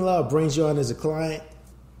Greening Law brings you on as a client,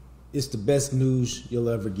 it's the best news you'll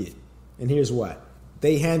ever get. And here's why.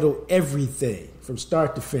 They handle everything from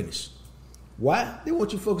start to finish. Why? They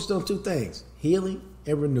want you focused on 2 things, healing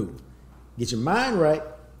and renewal. Get your mind right,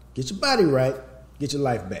 get your body right, get your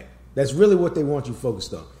life back. That's really what they want you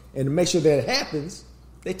focused on. And to make sure that it happens,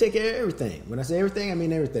 they take care of everything. When I say everything, I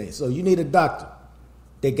mean everything. So you need a doctor,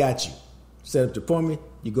 they got you. Set up the appointment,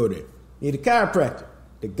 you go there. You need a chiropractor,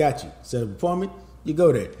 they got you. Set up an appointment, you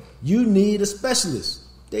go there. You need a specialist,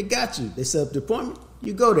 they got you. They set up the appointment,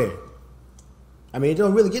 you go there. I mean, it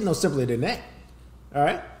don't really get no simpler than that. All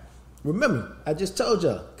right? Remember, I just told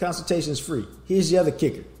y'all, consultation is free. Here's the other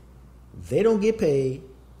kicker. They don't get paid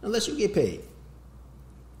unless you get paid.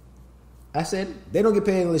 I said they don't get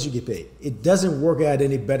paid unless you get paid. It doesn't work out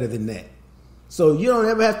any better than that. So you don't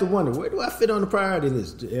ever have to wonder, where do I fit on the priority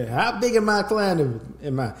list? How big am I a client?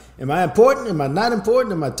 Am I important? Am I not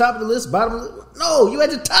important? Am I top of the list, bottom of the list? No, you at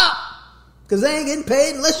the top. Because they ain't getting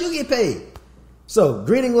paid unless you get paid. So,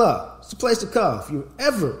 Greening Law, it's the place to call. If you're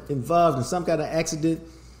ever involved in some kind of accident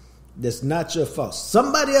that's not your fault,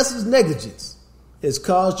 somebody else's negligence has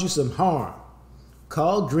caused you some harm,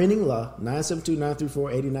 call Greening Law,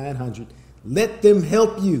 972-934-8900. Let them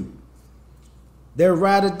help you. They're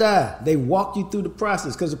ride or die. They walk you through the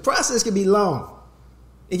process, because the process can be long.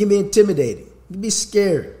 It can be intimidating. It can be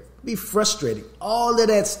scary. It can be frustrating. All of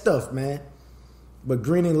that stuff, man. But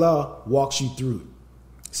Greening Law walks you through it.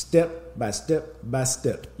 Step by step by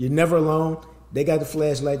step. You're never alone. They got the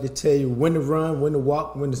flashlight to tell you when to run, when to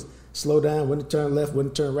walk, when to slow down, when to turn left, when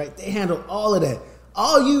to turn right. They handle all of that.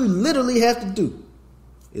 All you literally have to do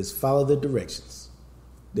is follow the directions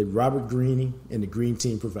that Robert Greene and the Green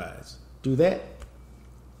Team provides. Do that,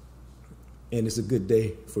 and it's a good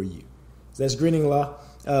day for you. So that's Greening Law.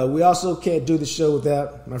 We also can't do the show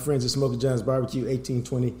without my friends at Smoky John's Barbecue,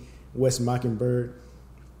 1820 West Mockingbird.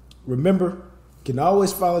 Remember, you can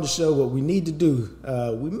always follow the show. What we need to do,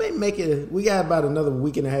 we may make it, we got about another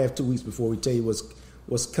week and a half, 2 weeks before we tell you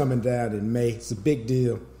what's coming down in May. It's a big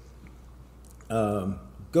deal.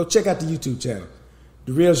 Go check out the YouTube channel,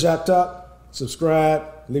 The Real Jacques Talk. Subscribe,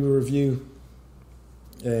 leave a review,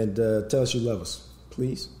 and tell us you love us.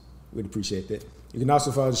 Please. We'd appreciate that. You can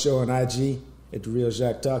also follow the show on IG at The Real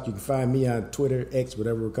Jacques Talk. You can find me on Twitter, X,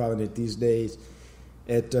 whatever we're calling it these days,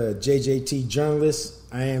 at JJT Journalist.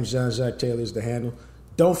 I am Jean-Jacques Taylor's the handle.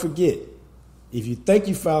 Don't forget, if you think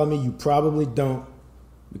you follow me, you probably don't.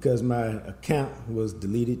 because my account was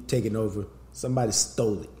deleted, taken over. Somebody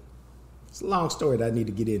stole it. It's a long story that I need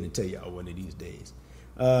to get in and tell y'all one of these days.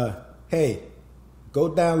 Hey, go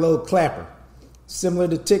download Clapper. Similar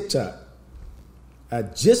to TikTok. I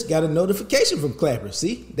just got a notification from Clapper.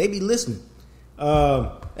 See, they be listening.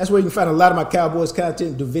 That's where you can find a lot of my Cowboys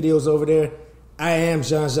content, do videos over there. I am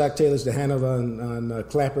Jacques Taylor's the handle on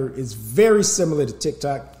Clapper. It's very similar to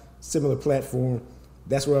TikTok, similar platform.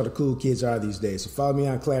 That's where all the cool kids are these days. So follow me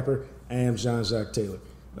on Clapper. I am Jacques Taylor.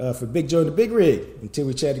 For Big Joe and the Big Rig, until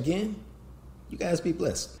we chat again, you guys be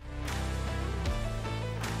blessed.